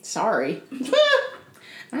 Sorry.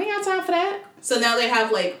 I ain't got time for that. So now they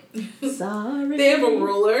have, like... Sorry. They have a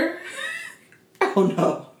ruler. Oh,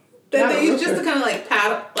 no. That they use just to kind of, like,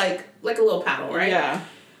 paddle, like a little paddle, right? Yeah.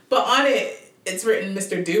 But on it, it's written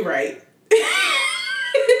Mr. Do Right.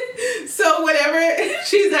 So whenever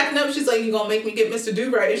she's acting up, she's like, you gonna make me get Mr.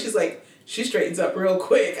 Do Right? And she's like, she straightens up real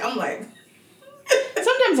quick. I'm like...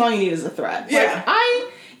 Sometimes all you need is a threat. Yeah. Like,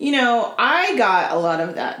 I got a lot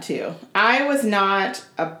of that, too. I was not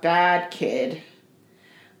a bad kid.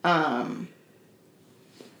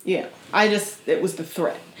 Yeah. It was the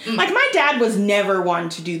threat. Like, my dad was never one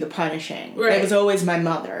to do the punishing. Right. It was always my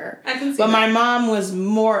mother. I can see But that. my mom was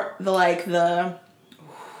more I'm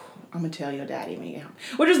gonna tell your daddy when you get home.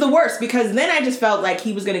 Which is the worst, because then I just felt like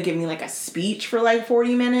he was gonna give me, like, a speech for, like,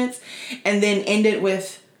 40 minutes, and then end it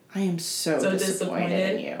with, I am so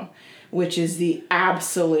disappointed in you. Which is the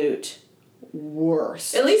absolute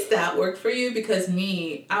worst. At least that worked for you, because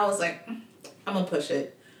I was like, I'm gonna push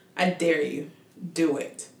it. I dare you. Do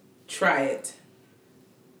it. Try it.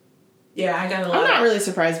 Yeah, I got a lot. I'm not really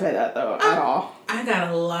surprised by that, though, at all. I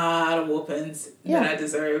got a lot of whoopings that I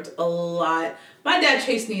deserved. A lot. My dad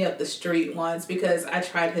chased me up the street once because I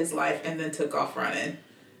tried his life and then took off running.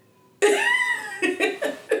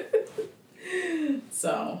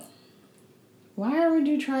 So. Why would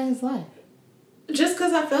you try his life? Just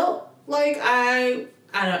because I felt like I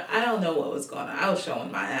don't know what was going on. I was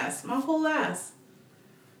showing my ass. My whole ass.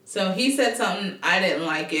 So he said something. I didn't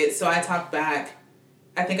like it. So I talked back.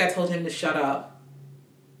 I think I told him to shut up.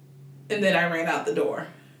 And then I ran out the door.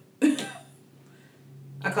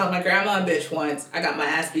 I called my grandma a bitch once. I got my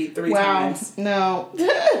ass beat 3 times. No.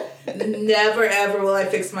 Never ever will I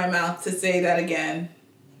fix my mouth to say that again.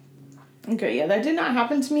 Okay, yeah, that did not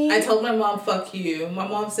happen to me. I told my mom, fuck you. My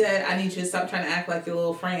mom said, I need you to stop trying to act like your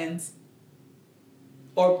little friends.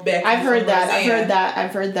 Or Becky I've heard that. Roseanne.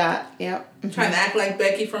 I've heard that. Yep. Mm-hmm. Trying to act like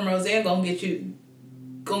Becky from Roseanne gonna get you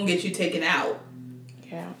taken out.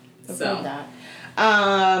 Yeah. I've So. heard that.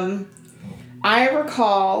 I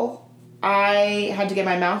recall I had to get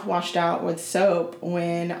my mouth washed out with soap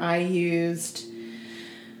when I used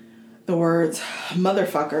the words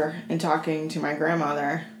motherfucker in talking to my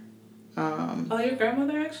grandmother. Oh, your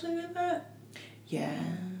grandmother actually did that? Yeah.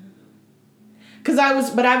 Cause I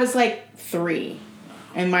was like 3,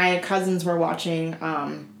 and my cousins were watching.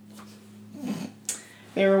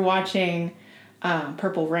 They were watching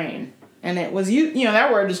Purple Rain, and it was you know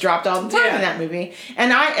that word is dropped all the time in that movie,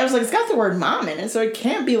 and I was like, it's got the word mom in it, so it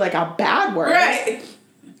can't be like a bad word, right?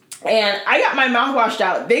 And I got my mouth washed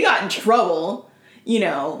out. They got in trouble,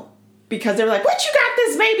 because they were like, what you got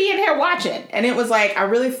this baby in here watching? And it was like,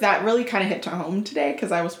 that really kind of hit home today,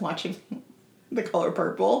 because I was watching The Color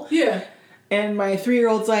Purple. Yeah. And my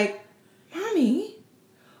 3-year-old's like, Mommy,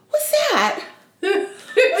 what's that?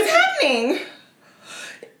 What's happening?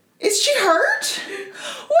 Is she hurt?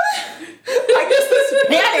 What? Like, just this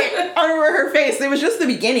panic over her face. It was just the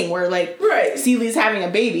beginning where, like, right. Celie's having a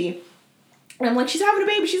baby. And I'm like, she's having a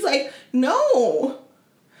baby. She's like, no.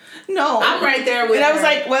 I'm right there with her. And I was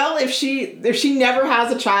like, well, if she never has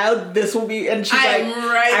a child, this will be, and she's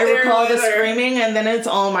I recall the screaming, and then it's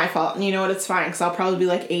all my fault. And you know what? It's fine, because I'll probably be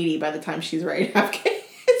like 80 by the time she's ready to have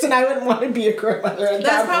kids, and I wouldn't want to be a grandmother at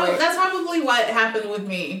that point. That's probably what happened with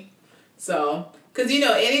me. So, because,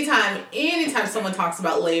 anytime someone talks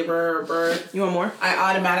about labor or birth. You want more?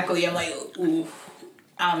 I automatically am like, ooh,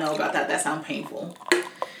 I don't know about that. That sounds painful.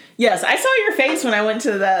 Yes, I saw your face when I went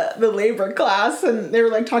to the labor class, and they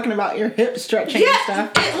were like talking about your hip stretching and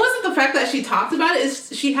stuff. It wasn't the fact that she talked about it.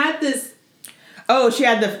 It's she had this. Oh, she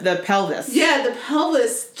had the pelvis. Yeah, the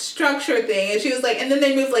pelvis structure thing, and she was like, and then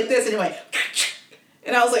they moved like this, and it went,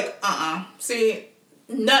 and I was like, see,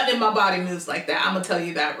 nothing in my body moves like that. I'm gonna tell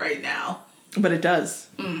you that right now. But it does.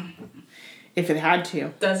 If it had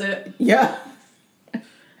to. Does it? Yeah.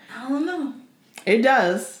 I don't know. It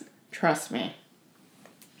does. Trust me.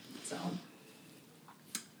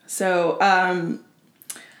 So,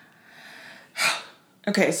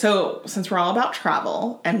 okay, so since we're all about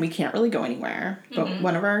travel and we can't really go anywhere, but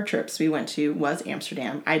one of our trips we went to was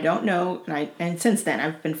Amsterdam. I don't know, and since then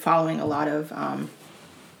I've been following a lot of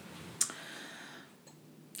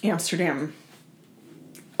Amsterdam,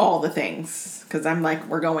 all the things, because I'm like,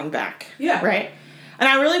 we're going back. Yeah. Right? And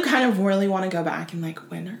I really want to go back in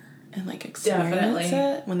like winter and like experience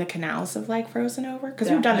it when the canals have like frozen over. Because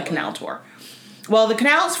we've done the canal tour. Well, the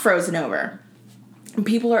canal's frozen over. And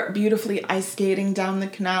people are beautifully ice skating down the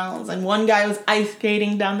canals. And one guy was ice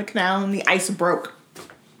skating down the canal and the ice broke.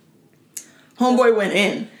 Homeboy went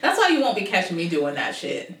in. That's why you won't be catching me doing that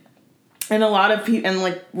shit. And a lot of people, and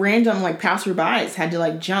like random like passerbys had to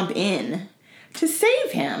like jump in to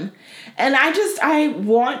save him. And I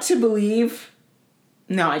want to believe...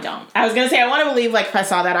 No, I don't. I was going to say, I want to believe, like, if I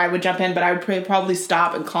saw that, I would jump in, but I would probably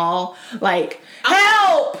stop and call, like,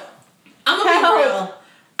 help! I'm going to be real.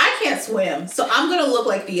 I can't swim, so I'm going to look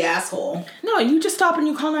like the asshole. No, you just stop and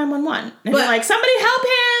you call 911. And you're like, somebody help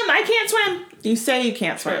him! I can't swim. You say you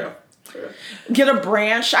can't swim. True. Get a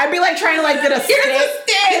branch. I'd be, like, trying to, like, get a stick.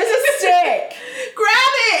 Here's a stick!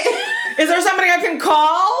 Grab it! Is there somebody I can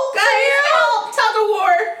call? Guys, help! Tug of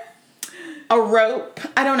war! A rope.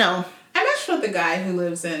 I don't know. I matched with a guy who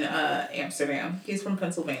lives in Amsterdam. He's from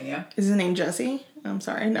Pennsylvania. Is his name Jesse? I'm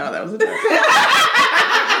sorry. No, that was a joke.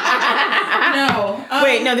 No.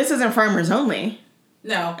 Wait, no, this isn't Farmers Only.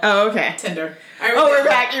 No. Oh, okay. Tinder. We're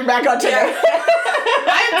back. You're back on Tinder. Yeah.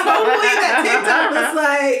 I'm totally that TikTok was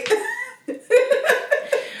like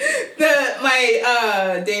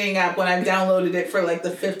my dating app when I downloaded it for like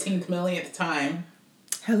the 15th millionth time.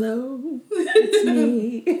 Hello, it's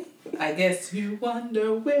me. I guess you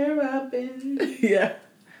wonder where I've been. Yeah.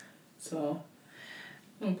 So,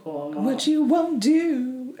 let me pull him up. What you won't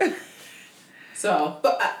do. So,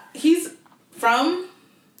 but he's from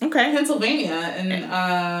Pennsylvania and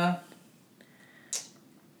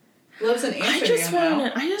lives in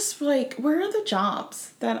Amsterdam I just like, where are the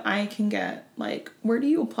jobs that I can get? Like, where do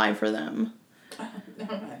you apply for them?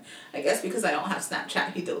 Never mind. I guess because I don't have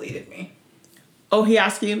Snapchat, he deleted me. Oh, he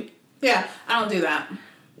asked you? Yeah, I don't do that.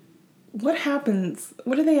 What happens?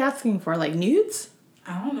 What are they asking for? Like nudes?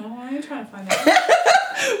 I don't know. I ain't trying to find out. When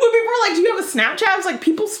people are like, do you have a Snapchat? I was like,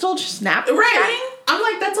 people still snap chatting? Right. I'm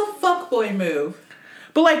like, that's a fuckboy move.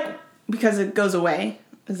 But like, because it goes away.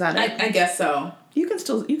 Is that it? I guess so. You can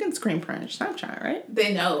screen print Snapchat, right?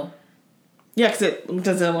 They know. Yeah, because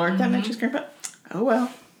does it alert them that you screen print? Oh,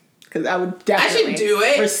 well. Because I would definitely. I should do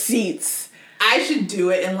it. Receipts. I should do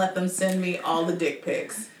it and let them send me all the dick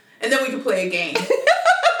pics. And then we can play a game.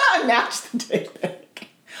 Match the dick pic.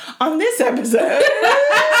 On this episode.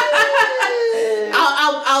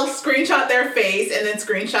 I'll screenshot their face and then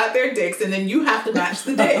screenshot their dicks and then you have to match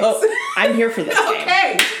the dicks. I'm here for this game.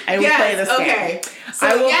 Okay. I will play this game. Okay. So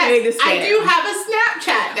I will play this game. I do have a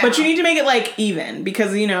Snapchat now. But you need to make it like even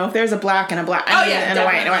because if there's a black and a black and a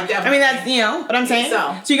white and a white. I mean that's what I'm saying.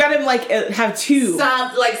 So you got to like have two.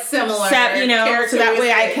 Some like similar. So that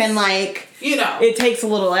way I can like. It takes a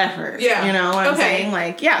little effort. Yeah. You know what I'm saying?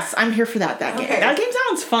 Like, yes, I'm here for that game. Okay. That game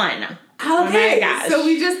sounds fun. Okay. Oh my gosh. So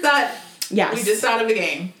we just thought. Yes. We just thought of a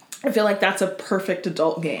game. I feel like that's a perfect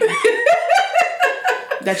adult game.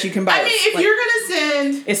 That you can buy. I mean, if you're going to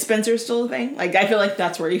send... Is Spencer still a thing? Like, I feel like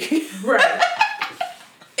that's where you can... Right.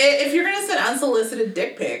 If you're going to send unsolicited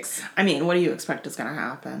dick pics... I mean, what do you expect is going to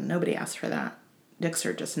happen? Nobody asked for that. Dicks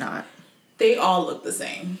are just not. They all look the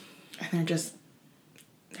same. And they're just...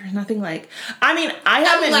 There's nothing like... I mean, I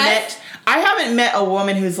haven't met a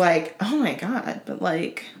woman who's like, oh my God, but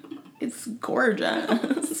like... It's gorgeous.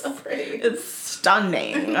 It's so pretty. It's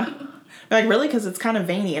stunning. Like, really? Because it's kind of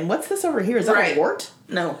veiny. And what's this over here? Is that a wart?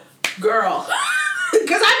 No. Girl.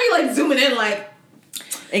 Because I'd be like zooming in like...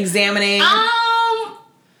 Examining.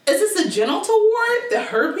 Is this a genital wart? The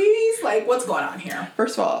herpes? Like, what's going on here?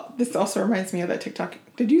 First of all, this also reminds me of that TikTok.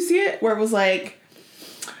 Did you see it? Where it was like...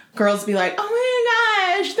 Girls be like, oh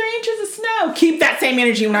my gosh, 3 inches of snow. Keep that same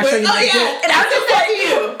energy when I show you my dick. And I just said to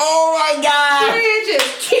you. Oh my God. 3 inches.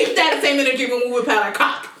 Keep that same energy when we whip out our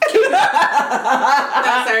cock. No,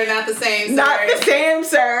 sorry, not the same, sir. Not the same,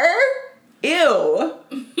 sir. Ew.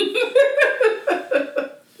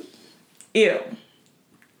 Ew.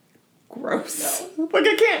 Gross. No. Like,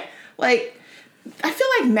 I can't, like, I feel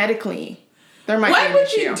like medically there might be an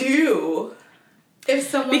issue. What would you do if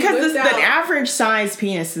someone Because the average size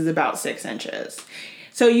penis is about 6 inches.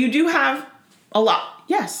 So you do have a lot.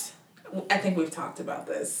 Yes. I think we've talked about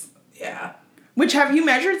this. Yeah. Which, have you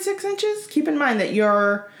measured 6 inches? Keep in mind that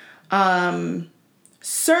your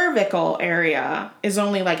cervical area is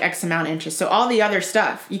only like X amount of inches. So all the other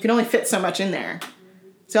stuff, you can only fit so much in there.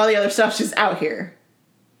 So all the other stuff's just out here.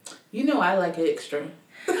 You know I like it extreme.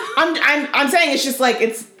 I'm saying it's just like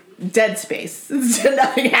it's dead space.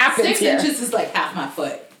 Nothing happens 6 here. inches is like half my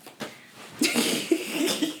foot.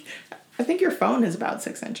 I think your phone is about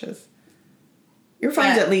 6 inches. Your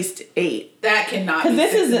phone's at least 8. That cannot be.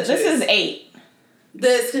 Because this is 8.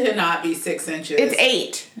 This cannot be 6 inches. It's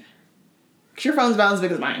 8. Because your phone's about as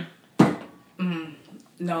big as mine.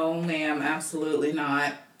 No, ma'am, absolutely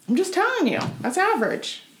not. I'm just telling you, that's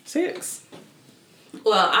average. 6.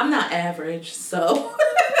 Well, I'm not average, so.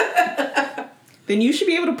 Then you should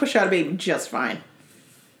be able to push out a baby just fine.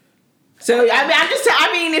 So I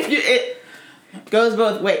mean, if it goes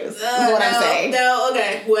both ways. Is what I'm saying. No,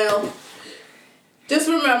 okay, well. Just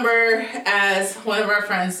remember, as one of our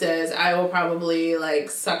friends says, I will probably, like,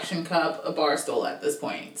 suction cup a bar stool at this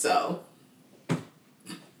point, so.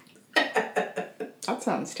 That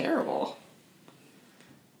sounds terrible.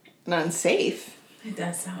 And unsafe. It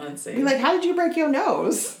does sound unsafe. Be like, how did you break your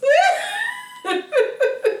nose?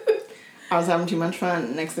 I was having too much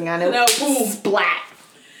fun. Next thing I know, boom. Splat.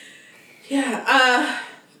 Yeah,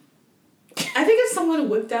 I think if someone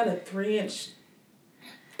whipped out a 3-inch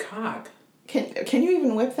cock. Can you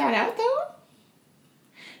even whip that out, though?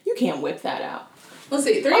 You can't whip that out. Let's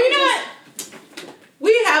see. 3 inches.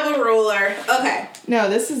 We have a ruler. Okay. No,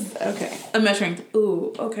 this is... Okay. A measuring...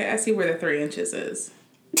 Ooh, okay. I see where the 3 inches is.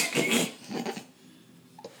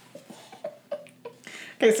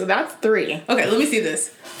 Okay, so that's 3. Okay, let me see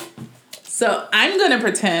this. So I'm going to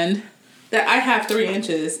pretend that I have 3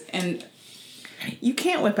 inches and... You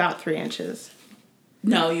can't whip out 3 inches.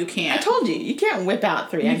 No, you can't. I told you. You can't whip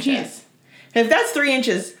out 3 inches. Can't. If that's 3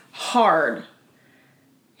 inches hard,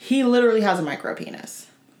 he literally has a micro penis.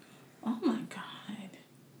 Oh my God.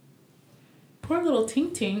 Poor little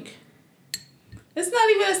Tink Tink. It's not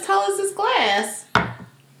even as tall as this glass.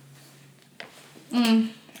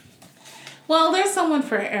 Well, there's someone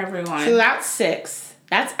for everyone. So that's 6.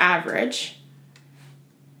 That's average.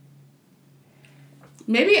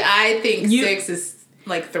 Maybe I think 6 is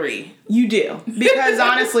like 3. You do. Because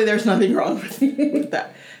honestly, there's nothing wrong with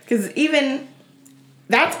that. Because even,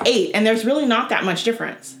 that's 8, and there's really not that much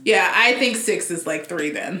difference. Yeah, I think 6 is like 3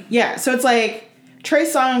 then. Yeah, so it's like, Trey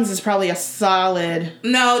Songz is probably a solid...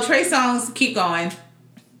 No, Trey Songz, keep going.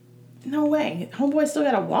 No way. Homeboy still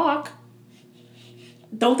gotta walk.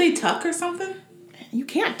 Don't they tuck or something? You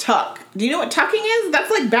can't tuck. Do you know what tucking is?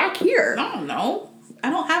 That's like back here. I don't know. I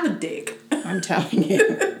don't have a dick. I'm telling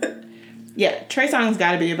you. Yeah, Trey Songz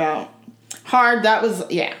gotta be about... Hard, that was...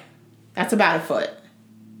 Yeah. That's about a foot.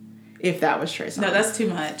 If that was Trey Songz. No, that's too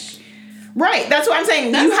much. Right, that's what I'm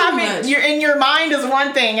saying. That's you haven't... You're in your mind is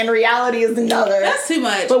one thing and reality is another. That's too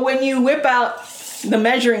much. But when you whip out the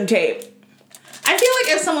measuring tape... I feel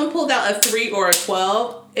like if someone pulled out a 3 or a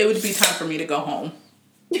 12, it would be time for me to go home.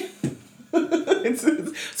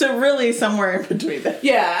 So really somewhere in between that.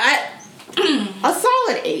 Yeah, a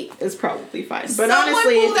solid 8 is probably fine. But someone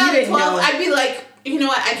honestly, if you didn't 12, know... I'd be like, you know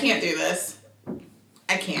what? I can't do this.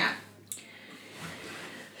 I can't.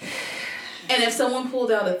 And if someone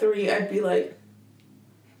pulled out a 3, I'd be like,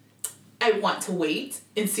 I want to wait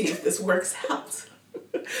and see if this works out.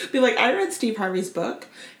 Be like, I read Steve Harvey's book.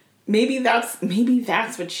 Maybe that's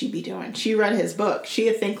what she'd be doing. She read his book.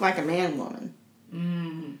 She'd think like a man woman.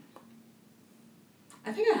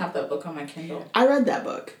 I think I have that book on my Kindle. I read that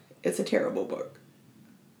book. It's a terrible book.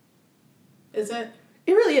 Is it?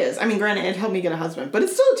 It really is. I mean, granted, it helped me get a husband, but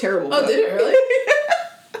it's still a terrible book. Oh, did it really?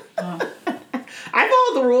 Oh. I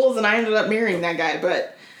followed the rules and I ended up marrying that guy,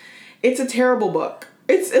 but it's a terrible book.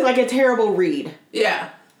 It's like a terrible read. Yeah.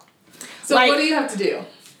 So like, what do you have to do?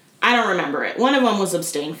 I don't remember it. One of them was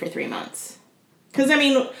abstain for 3 months. Because, I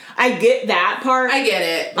mean, I get that part. I get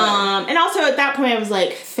it. And also at that point I was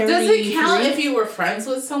like 30. Does it count if you were friends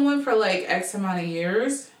with someone for like X amount of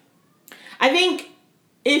years? I think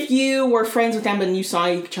if you were friends with them and you saw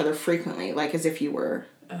each other frequently, like as if you were,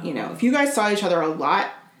 you know, if you guys saw each other a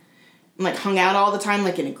lot and like hung out all the time,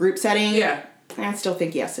 like in a group setting. Yeah. I still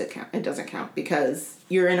think, yes, it doesn't count because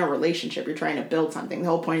you're in a relationship. You're trying to build something. The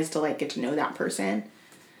whole point is to like get to know that person.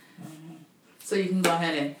 So you can go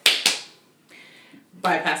ahead and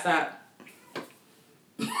bypass that.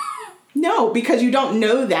 No, because you don't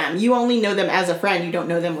know them. You only know them as a friend. You don't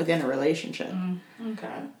know them within a relationship.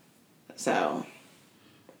 Okay. So.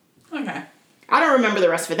 Okay. I don't remember the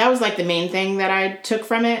rest of it. That was like the main thing that I took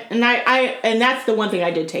from it. And and that's the one thing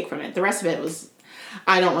I did take from it. The rest of it was,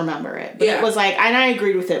 I don't remember it. But it was like, and I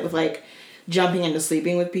agreed with it with like jumping into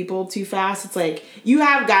sleeping with people too fast. It's like, you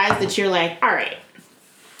have guys that you're like, all right,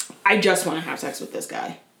 I just want to have sex with this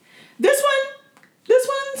guy. This one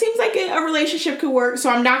seems like a relationship could work, so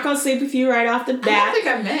I'm not going to sleep with you right off the bat. I don't think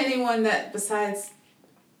I've met anyone that besides...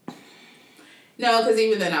 No, because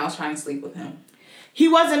even then I was trying to sleep with him. He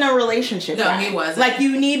wasn't a relationship guy. He wasn't. Like,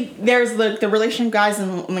 there's the relationship guys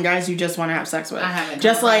and the guys you just want to have sex with. I haven't.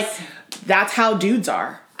 Just like, that's how dudes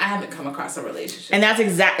are. I haven't come across a relationship. And that's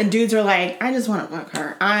and dudes are like, I just want to fuck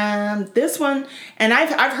her. This one, and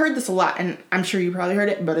I've heard this a lot, and I'm sure you probably heard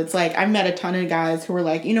it, but it's like, I've met a ton of guys who are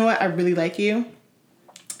like, you know what, I really like you,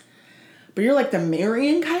 but you're like the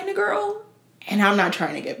marrying kind of girl, and I'm not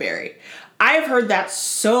trying to get married. I've heard that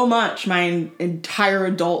so much my entire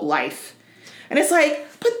adult life. And it's like,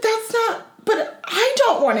 but I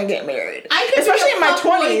don't want to get married. Especially in my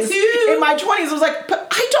 20s. In my 20s, I was like, but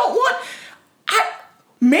I don't want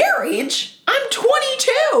marriage. I'm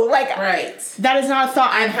 22. Like, right. That is not a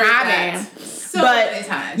thought I'm having. So many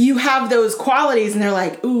times. You have those qualities and they're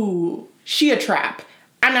like, ooh, she a trap.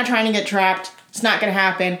 I'm not trying to get trapped. It's not going to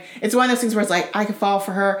happen. It's one of those things where it's like, I could fall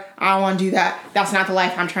for her. I don't want to do that. That's not the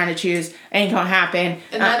life I'm trying to choose. Ain't going to happen.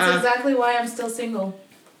 And that's exactly why I'm still single.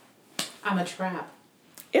 I'm a trap.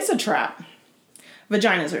 It's a trap.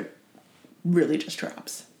 Vaginas are really just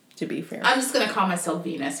traps, to be fair. I'm just going to call myself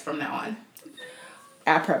Venus from now on.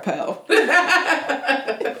 Apropos.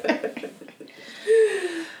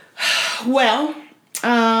 Well,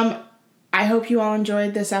 I hope you all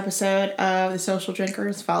enjoyed this episode of The Social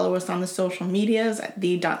Drinkers. Follow us on the social medias at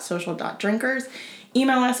the.social.drinkers.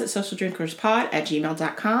 Email us at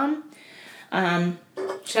socialdrinkerspod@gmail.com.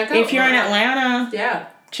 Check out if you're in Atlanta,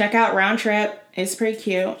 check out Round Trip. It's pretty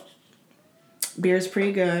cute. Beer's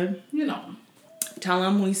pretty good. You know. Tell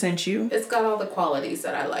them we sent you. It's got all the qualities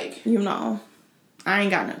that I like. You know. I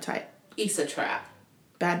ain't got no type. He's a trap.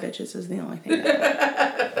 Bad bitches is the only thing.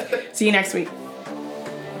 See you next week.